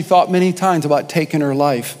 Enough that she thought many times about taking her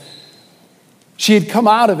life. She had come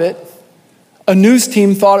out of it. A news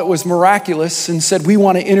team thought it was miraculous and said, we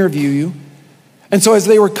want to interview you. And so as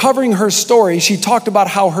they were covering her story, she talked about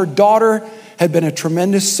how her daughter had been a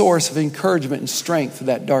tremendous source of encouragement and strength for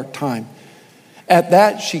that dark time. At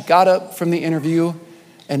that, she got up from the interview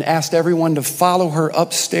and asked everyone to follow her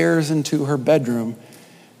upstairs into her bedroom,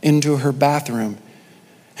 into her bathroom.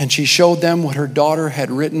 And she showed them what her daughter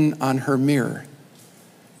had written on her mirror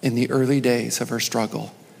in the early days of her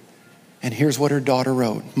struggle. And here's what her daughter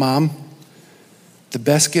wrote. Mom, the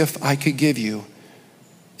best gift I could give you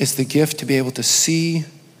is the gift to be able to see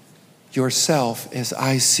yourself as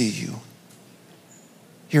I see you.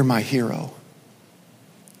 You're my hero.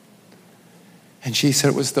 And she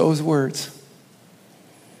said it was those words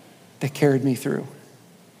that carried me through.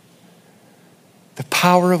 The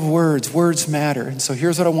power of words. Words matter. And so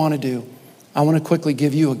here's what I want to do. I want to quickly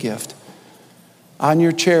give you a gift. On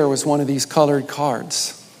your chair was one of these colored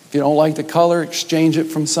cards. If you don't like the color, exchange it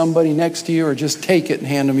from somebody next to you or just take it and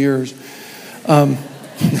hand them yours.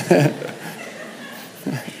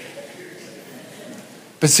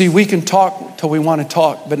 But see, we can talk till we want to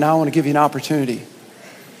talk, but now I want to give you an opportunity.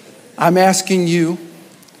 I'm asking you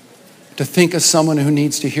to think of someone who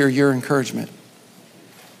needs to hear your encouragement.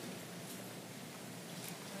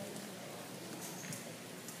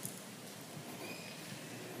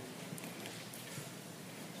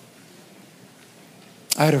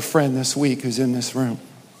 I had a friend this week who's in this room.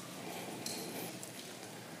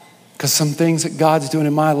 Because some things that God's doing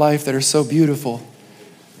in my life that are so beautiful.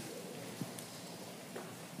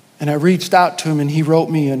 And I reached out to him and he wrote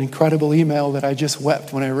me an incredible email that I just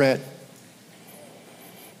wept when I read.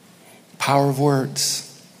 Power of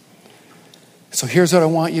words. So here's what I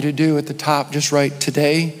want you to do at the top. Just write,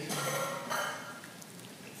 today,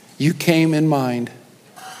 you came in mind,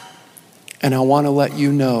 and I want to let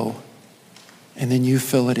you know, and then you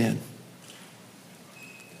fill it in.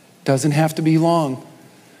 Doesn't have to be long.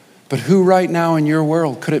 But who right now in your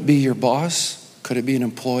world, could it be your boss? Could it be an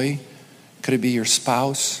employee? Could it be your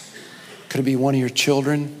spouse? Could it be one of your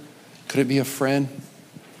children? Could it be a friend?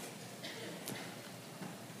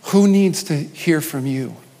 Who needs to hear from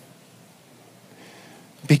you?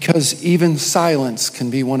 Because even silence can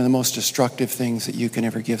be one of the most destructive things that you can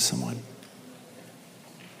ever give someone.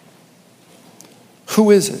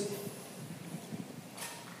 Who is it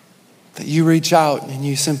that you reach out and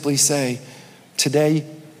you simply say, today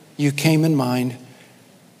you came in mind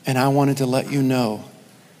and I wanted to let you know.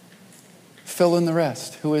 Fill in the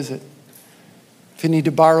rest. Who is it? If you need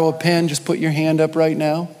to borrow a pen, just put your hand up right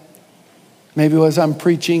now. Maybe as I'm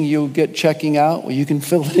preaching, you'll get checking out. Well, you can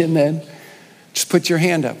fill it in then. Just put your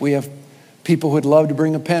hand up. We have people who would love to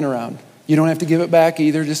bring a pen around. You don't have to give it back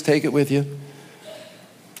either. Just take it with you.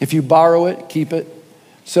 If you borrow it, keep it.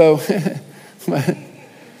 So,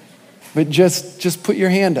 but just put your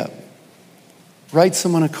hand up. Write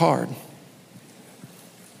someone a card.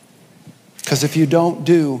 Because if you don't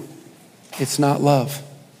do, it's not love.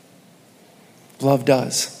 Love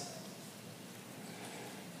does.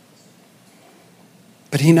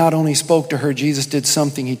 But he not only spoke to her, Jesus did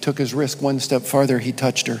something. He took his risk one step farther. He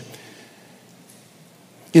touched her.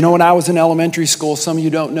 You know, when I was in elementary school, some of you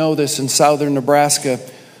don't know this, in southern Nebraska,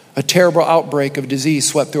 a terrible outbreak of disease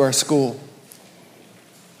swept through our school.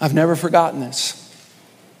 I've never forgotten this.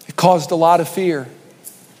 It caused a lot of fear.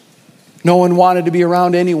 No one wanted to be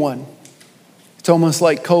around anyone. It's almost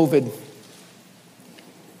like COVID.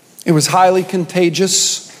 It was highly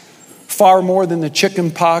contagious, far more than the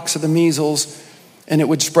chicken pox or the measles, and it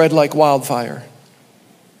would spread like wildfire.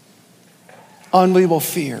 Unbelievable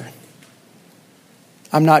fear.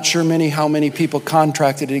 I'm not sure how many people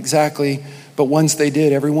contracted it exactly, but once they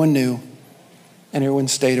did, everyone knew, and everyone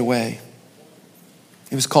stayed away.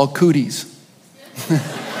 It was called cooties.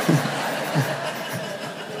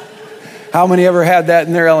 How many ever had that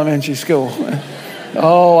in their elementary school?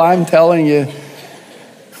 Oh, I'm telling you.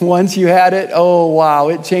 Once you had it, oh wow,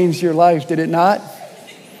 it changed your life, did it not?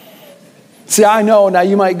 See, I know, now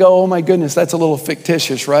you might go, oh my goodness, that's a little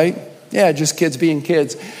fictitious, right? Yeah, just kids being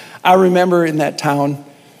kids. I remember in that town,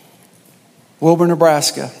 Wilbur,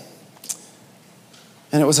 Nebraska,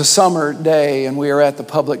 and it was a summer day and we were at the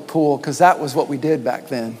public pool because that was what we did back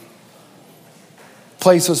then.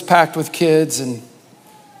 Place was packed with kids and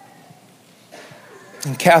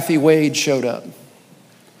Kathy Wade showed up.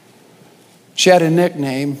 She had a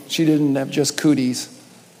nickname. She didn't have just cooties.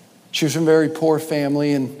 She was from a very poor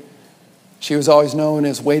family and she was always known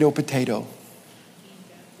as Wade-O Potato.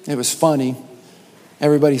 It was funny.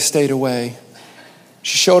 Everybody stayed away.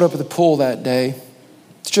 She showed up at the pool that day.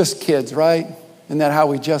 It's just kids, right? Isn't that how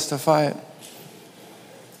we justify it?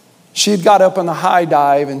 She had got up on the high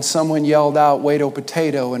dive and someone yelled out, Wade-O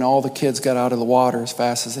Potato, and all the kids got out of the water as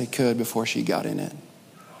fast as they could before she got in it.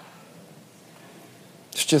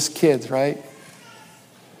 It's just kids, right?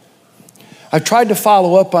 I've tried to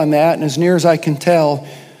follow up on that, and as near as I can tell,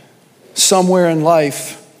 somewhere in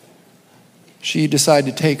life, she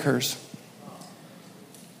decided to take hers.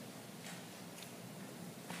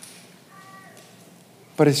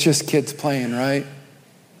 But it's just kids playing, right?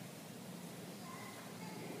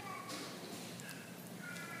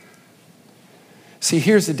 See,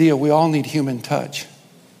 here's the deal. We all need human touch.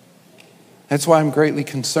 That's why I'm greatly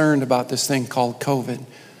concerned about this thing called COVID.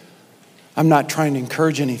 I'm not trying to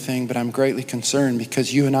encourage anything, but I'm greatly concerned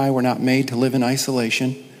because you and I were not made to live in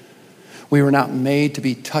isolation. We were not made to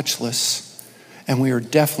be touchless, and we were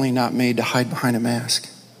definitely not made to hide behind a mask.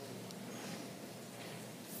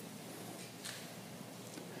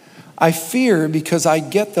 I fear because I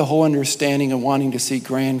get the whole understanding of wanting to see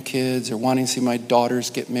grandkids or wanting to see my daughters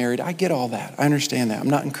get married. I get all that. I understand that. I'm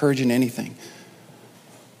not encouraging anything.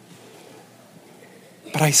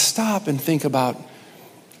 But I stop and think about,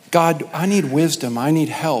 God, I need wisdom. I need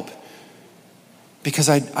help. Because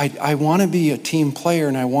I want to be a team player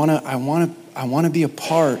and I want to be a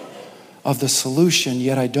part of the solution,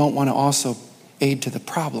 yet I don't want to also aid to the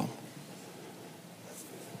problem.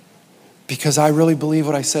 Because I really believe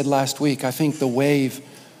what I said last week. I think the wave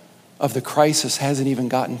of the crisis hasn't even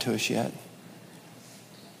gotten to us yet.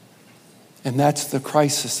 And that's the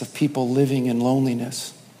crisis of people living in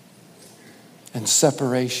loneliness and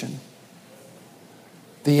separation.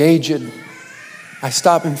 The aged, I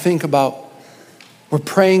stop and think about, we're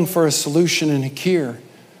praying for a solution and a cure,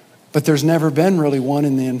 but there's never been really one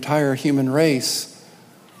in the entire human race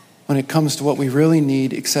when it comes to what we really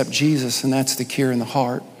need except Jesus, and that's the cure in the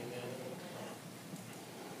heart.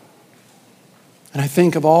 And I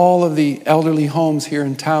think of all of the elderly homes here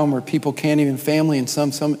in town where people can't even, family and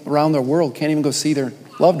some around the world can't even go see their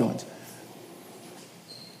loved ones.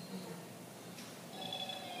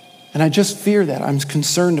 And I just fear that. I'm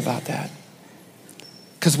concerned about that.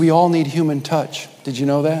 Because we all need human touch. Did you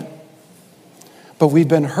know that? But we've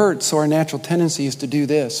been hurt, so our natural tendency is to do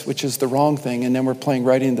this, which is the wrong thing, and then we're playing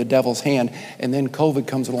right into the devil's hand. And then COVID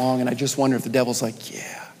comes along, and I just wonder if the devil's like,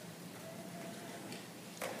 yeah.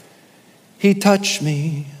 He touched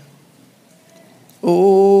me.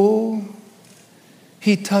 Oh,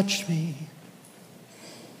 he touched me.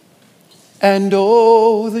 And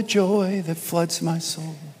oh, the joy that floods my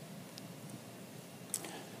soul.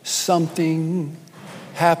 Something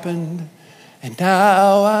happened, and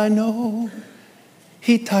now I know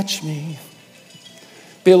he touched me.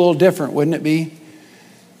 Be a little different, wouldn't it be?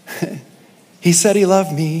 He said he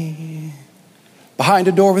loved me behind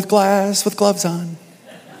a door with glass with gloves on.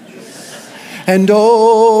 And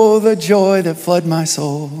oh, the joy that flooded my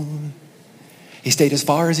soul. He stayed as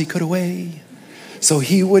far as he could away so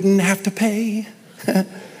he wouldn't have to pay.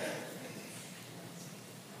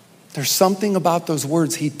 There's something about those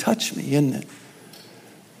words, he touched me, isn't it?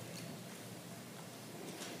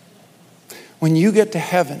 When you get to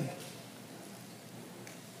heaven,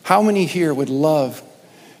 how many here would love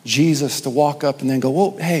Jesus to walk up and then go,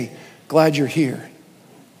 oh, hey, glad you're here?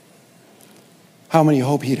 How many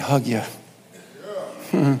hope he'd hug you?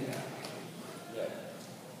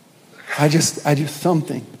 I just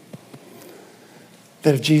something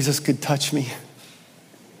that if Jesus could touch me.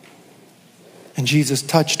 And Jesus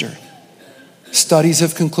touched her. Studies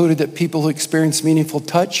have concluded that people who experience meaningful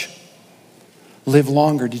touch live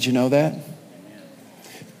longer. Did you know that?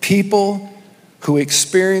 People who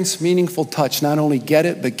experience meaningful touch not only get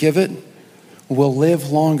it, but give it, will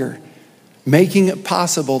live longer, making it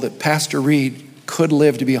possible that Pastor Reed could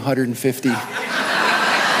live to be 150.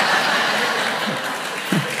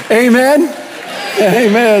 Amen?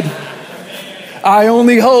 Amen. I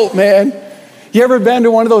only hope, man. You ever been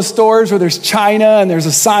to one of those stores where there's china and there's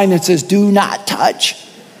a sign that says, do not touch?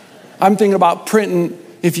 I'm thinking about printing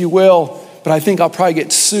if you will, but I think I'll probably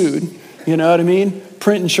get sued. You know what I mean?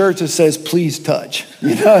 Printing shirts that says, please touch.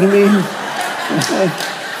 You know what I mean?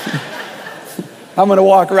 I'm going to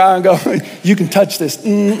walk around and go, you can touch this.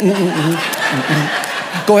 Go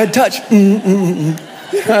ahead, touch. You know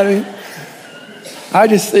what I mean? I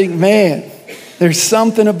just think, man, there's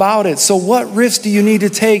something about it. So what risks do you need to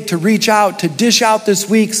take to reach out, to dish out this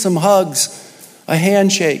week some hugs, a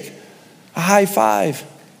handshake, a high five?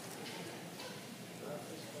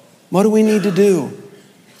 What do we need to do?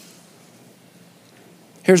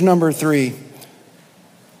 Here's number 3,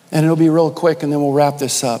 and it'll be real quick, and then we'll wrap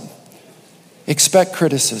this up. Expect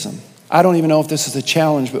criticism. I don't even know if this is a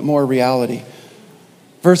challenge, but more reality.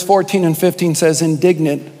 Verse 14 and 15 says,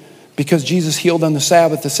 indignant because Jesus healed on the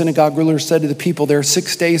Sabbath, the synagogue ruler said to the people, there are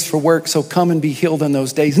 6 days for work, so come and be healed on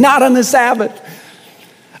those days, not on the Sabbath.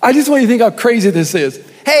 I just want you to think how crazy this is.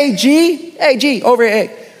 Hey, G, over here.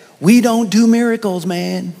 Hey, we don't do miracles,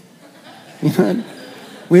 man.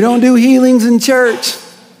 We don't do healings in church.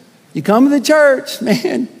 You come to the church,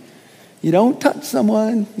 man. You don't touch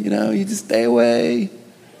someone, you just stay away.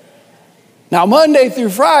 Now, Monday through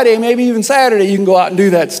Friday, maybe even Saturday, you can go out and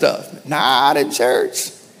do that stuff. Not in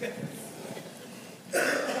church.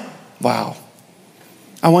 Wow.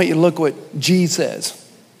 I want you to look what G says.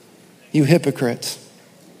 You hypocrites.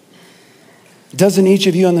 Doesn't each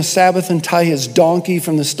of you on the Sabbath untie his donkey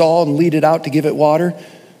from the stall and lead it out to give it water?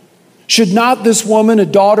 Should not this woman, a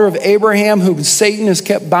daughter of Abraham, whom Satan has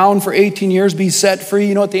kept bound for 18 years, be set free?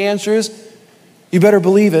 You know what the answer is? You better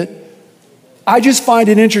believe it. I just find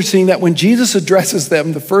it interesting that when Jesus addresses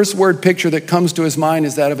them, the first word picture that comes to his mind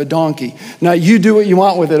is that of a donkey. Now, you do what you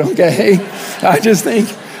want with it, okay? I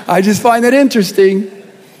just find that interesting.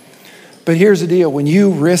 But here's the deal. When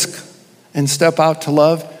you risk and step out to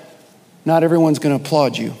love, not everyone's going to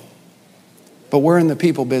applaud you. But we're in the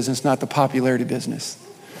people business, not the popularity business.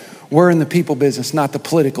 We're in the people business, not the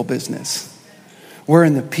political business. We're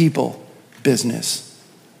in the people business.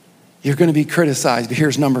 You're going to be criticized, but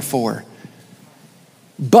here's number 4.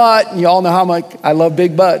 But, you all know how much I love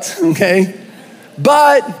big butts, okay?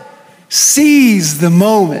 But seize the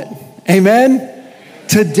moment. Amen?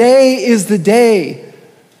 Today is the day.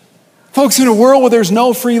 Folks, in a world where there's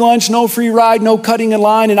no free lunch, no free ride, no cutting in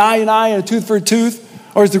line, an eye and a tooth for a tooth,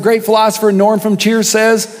 or as the great philosopher Norm from Cheers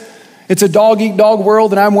says, it's a dog-eat-dog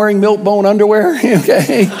world and I'm wearing milk-bone underwear,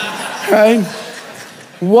 okay? Right?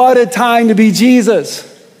 What a time to be Jesus.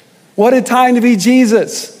 What a time to be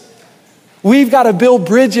Jesus. We've got to build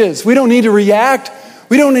bridges. We don't need to react.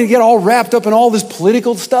 We don't need to get all wrapped up in all this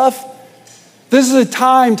political stuff. This is a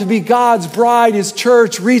time to be God's bride, his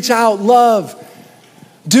church. Reach out, love.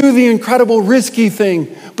 Do the incredible risky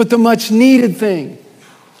thing, but the much needed thing.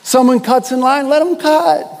 Someone cuts in line, let them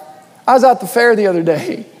cut. I was at the fair the other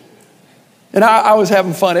day. And I was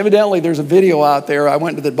having fun. Evidently, there's a video out there. I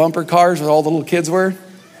went to the bumper cars where all the little kids were.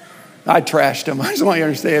 I trashed them. I just want you to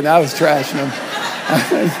understand. I was trashing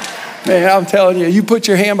them. Man, I'm telling you, you put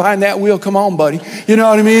your hand behind that wheel, come on, buddy. You know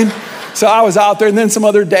what I mean? So I was out there, and then some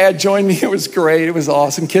other dad joined me. It was great. It was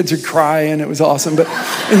awesome. Kids are crying. It was awesome.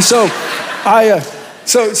 So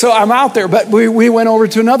I'm out there, but we went over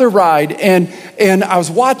to another ride, and I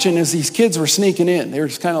was watching as these kids were sneaking in. They were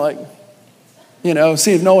just kind of like,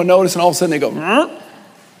 see if no one noticed, and all of a sudden they go, and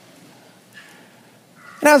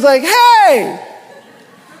I was like, hey!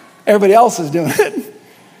 Everybody else is doing it.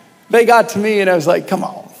 They got to me, and I was like, come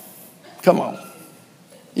on.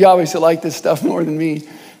 You obviously like this stuff more than me,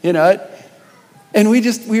 And we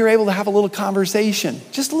were able to have a little conversation.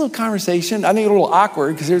 Just a little conversation. I think a little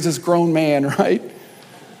awkward because there's this grown man, right?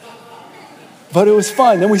 But it was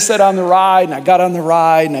fun. Then we sat on the ride, and I got on the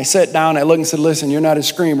ride, and I sat down, and I looked and said, listen, you're not a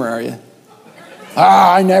screamer, are you?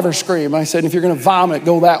 I never scream. I said, if you're going to vomit,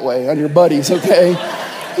 go that way on your buddies, okay?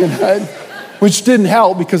 Which didn't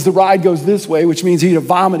help because the ride goes this way, which means he'd have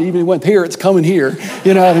vomited. Even if he went here, it's coming here.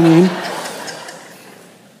 You know what I mean?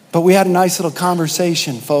 But we had a nice little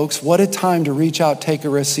conversation, folks. What a time to reach out, take a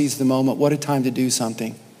risk, seize the moment. What a time to do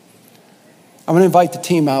something. I'm going to invite the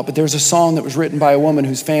team out, but there's a song that was written by a woman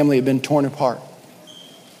whose family had been torn apart.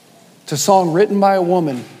 It's a song written by a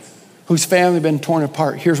woman whose family had been torn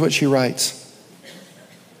apart. Here's what she writes.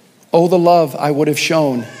 Oh, the love I would have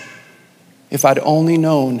shown if I'd only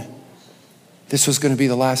known this was going to be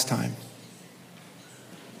the last time.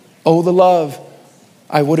 Oh, the love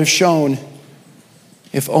I would have shown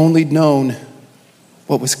if only known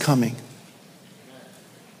what was coming.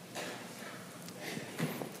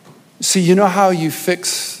 See, you know how you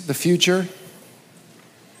fix the future?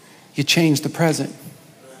 You change the present.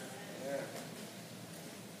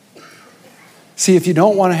 See, if you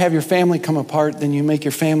don't want to have your family come apart, then you make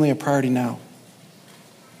your family a priority now.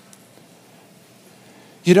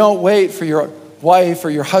 You don't wait for your wife or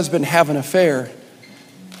your husband to have an affair.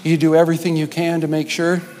 You do everything you can to make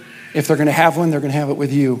sure if they're going to have one, they're going to have it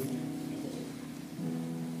with you.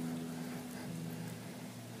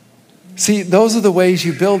 See, those are the ways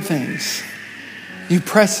you build things. You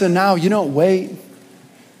press in now. You don't wait.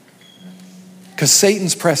 Because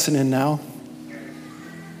Satan's pressing in now.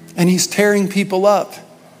 And he's tearing people up.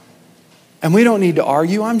 And we don't need to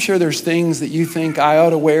argue. I'm sure there's things that you think I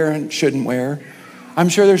ought to wear and shouldn't wear. I'm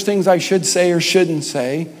sure there's things I should say or shouldn't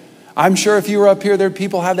say. I'm sure if you were up here, there are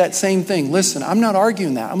people have that same thing. Listen, I'm not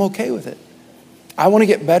arguing that. I'm okay with it. I want to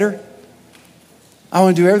get better. I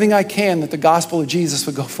want to do everything I can that the gospel of Jesus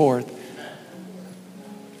would go forth.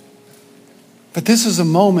 But this is a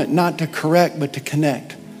moment not to correct, but to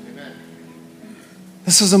connect.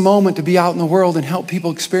 This is a moment to be out in the world and help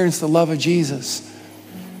people experience the love of Jesus.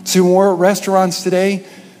 So when we're at restaurants today,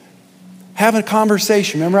 have a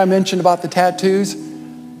conversation. Remember I mentioned about the tattoos?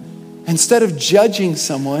 Instead of judging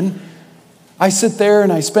someone, I sit there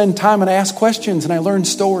and I spend time and I ask questions and I learn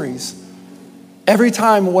stories. Every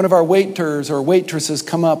time one of our waiters or waitresses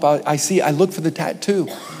come up, I look for the tattoo.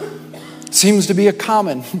 Seems to be a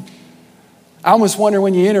common. I almost wonder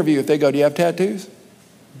when you interview if they go, do you have tattoos?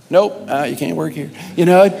 Nope, you can't work here. You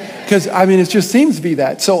know, because it just seems to be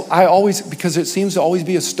that. So because it seems to always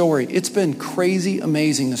be a story. It's been crazy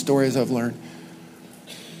amazing, the stories I've learned.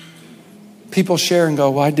 People share and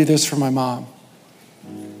go, well, I did this for my mom.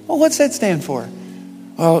 Well, what's that stand for?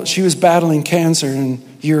 Well, she was battling cancer and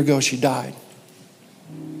a year ago she died.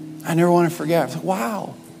 I never want to forget. I was like,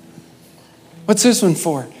 wow. What's this one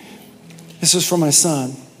for? This is for my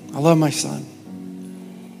son. I love my son.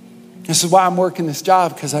 This is why I'm working this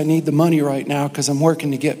job, because I need the money right now, because I'm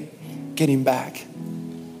working to get him back.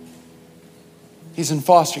 He's in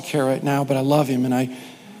foster care right now, but I love him, and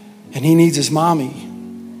he needs his mommy.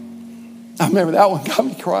 I remember that one got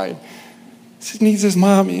me crying. He needs his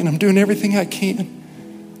mommy, and I'm doing everything I can.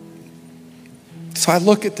 So I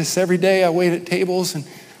look at this every day. I wait at tables, and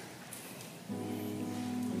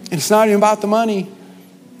it's not even about the money.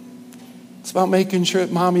 It's about making sure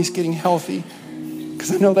that mommy's getting healthy,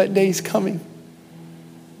 because I know that day's coming.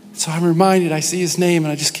 So I'm reminded, I see his name,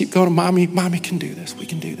 and I just keep going to mommy. Mommy can do this. We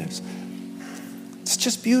can do this. It's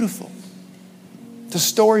just beautiful. The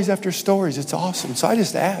stories after stories. It's awesome. So I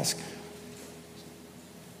just ask.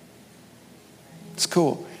 It's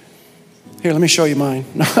cool. Here, let me show you mine.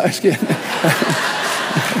 No, I was kidding.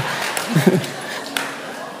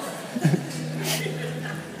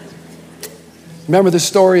 Remember the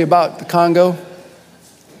story about the Congo?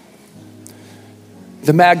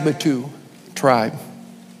 The Magbetu tribe.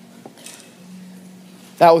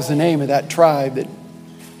 That was the name of that tribe that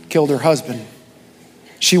killed her husband.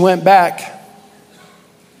 She went back.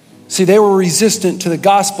 See, they were resistant to the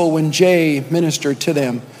gospel when Jay ministered to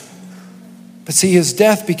them. But see, his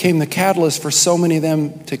death became the catalyst for so many of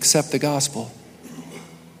them to accept the gospel.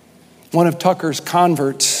 One of Tucker's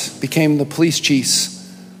converts became the police chief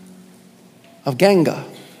of Ganga,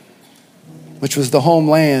 which was the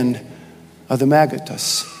homeland of the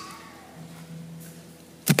Magatus.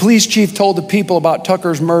 The police chief told the people about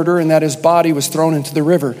Tucker's murder and that his body was thrown into the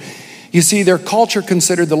river. You see, their culture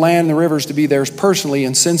considered the land and the rivers to be theirs personally,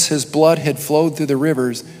 and since his blood had flowed through the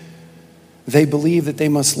rivers, they believed that they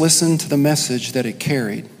must listen to the message that it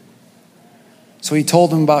carried. So he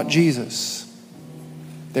told them about Jesus.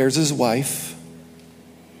 There's his wife.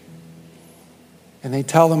 And they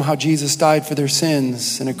tell them how Jesus died for their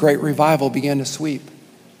sins, and a great revival began to sweep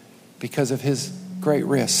because of his great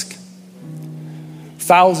risk.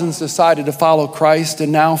 Thousands decided to follow Christ,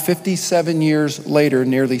 and now 57 years later,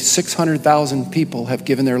 nearly 600,000 people have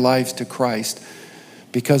given their lives to Christ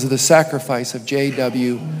because of the sacrifice of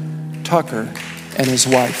J.W. Tucker and his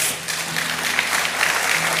wife.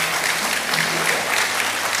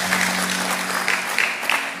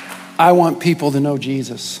 I want people to know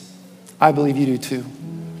Jesus. I believe you do too.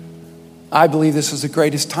 I believe this is the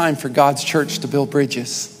greatest time for God's church to build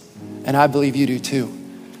bridges. And I believe you do too.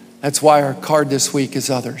 That's why our card this week is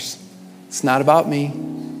others. It's not about me.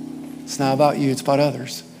 It's not about you. It's about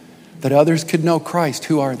others. That others could know Christ.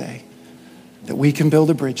 Who are they? That we can build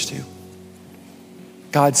a bridge to.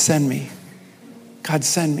 God, send me. God,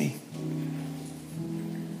 send me.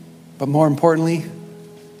 But more importantly,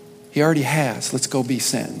 he already has. Let's go be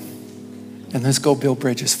sent. And let's go build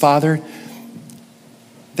bridges. Father,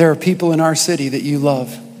 there are people in our city that you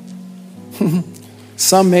love.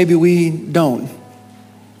 Some maybe we don't.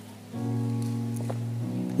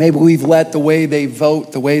 Maybe we've let the way they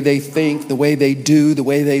vote, the way they think, the way they do, the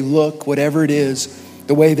way they look, whatever it is,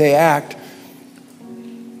 the way they act,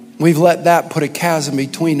 we've let that put a chasm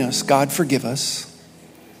between us. God, forgive us.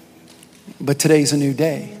 But today's a new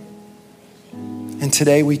day. And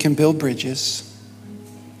today we can build bridges.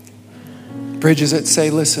 Bridges that say,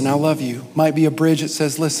 listen, I love you. Might be a bridge that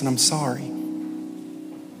says, listen, I'm sorry.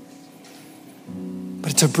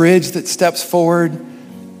 But it's a bridge that steps forward,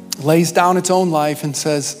 lays down its own life and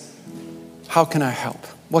says, how can I help?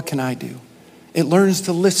 What can I do? It learns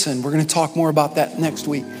to listen. We're going to talk more about that next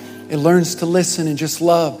week. It learns to listen and just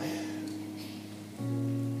love.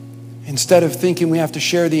 Instead of thinking we have to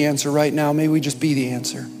share the answer right now, maybe we just be the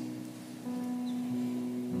answer.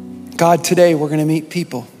 God, today we're going to meet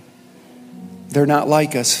people. They're not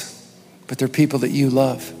like us, but they're people that you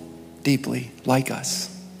love deeply, like us.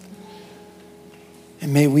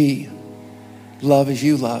 And may we love as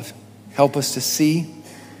you love. Help us to see,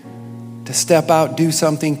 to step out, do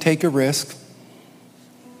something, take a risk.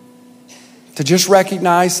 To just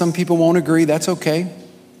recognize some people won't agree, that's okay.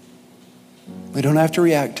 We don't have to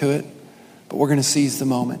react to it, but we're going to seize the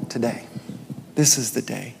moment today. This is the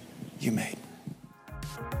day you made.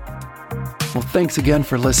 Well, thanks again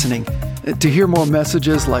for listening. To hear more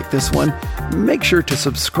messages like this one, make sure to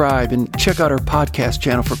subscribe and check out our podcast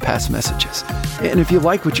channel for past messages. And if you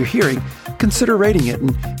like what you're hearing, consider rating it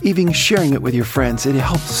and even sharing it with your friends. It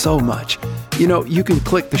helps so much. You know, you can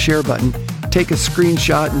click the share button, take a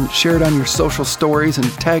screenshot and share it on your social stories and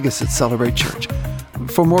tag us at Celebrate Church.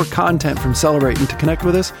 For more content from Celebrate and to connect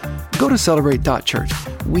with us, go to celebrate.church.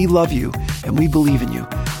 We love you and we believe in you.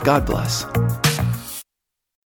 God bless.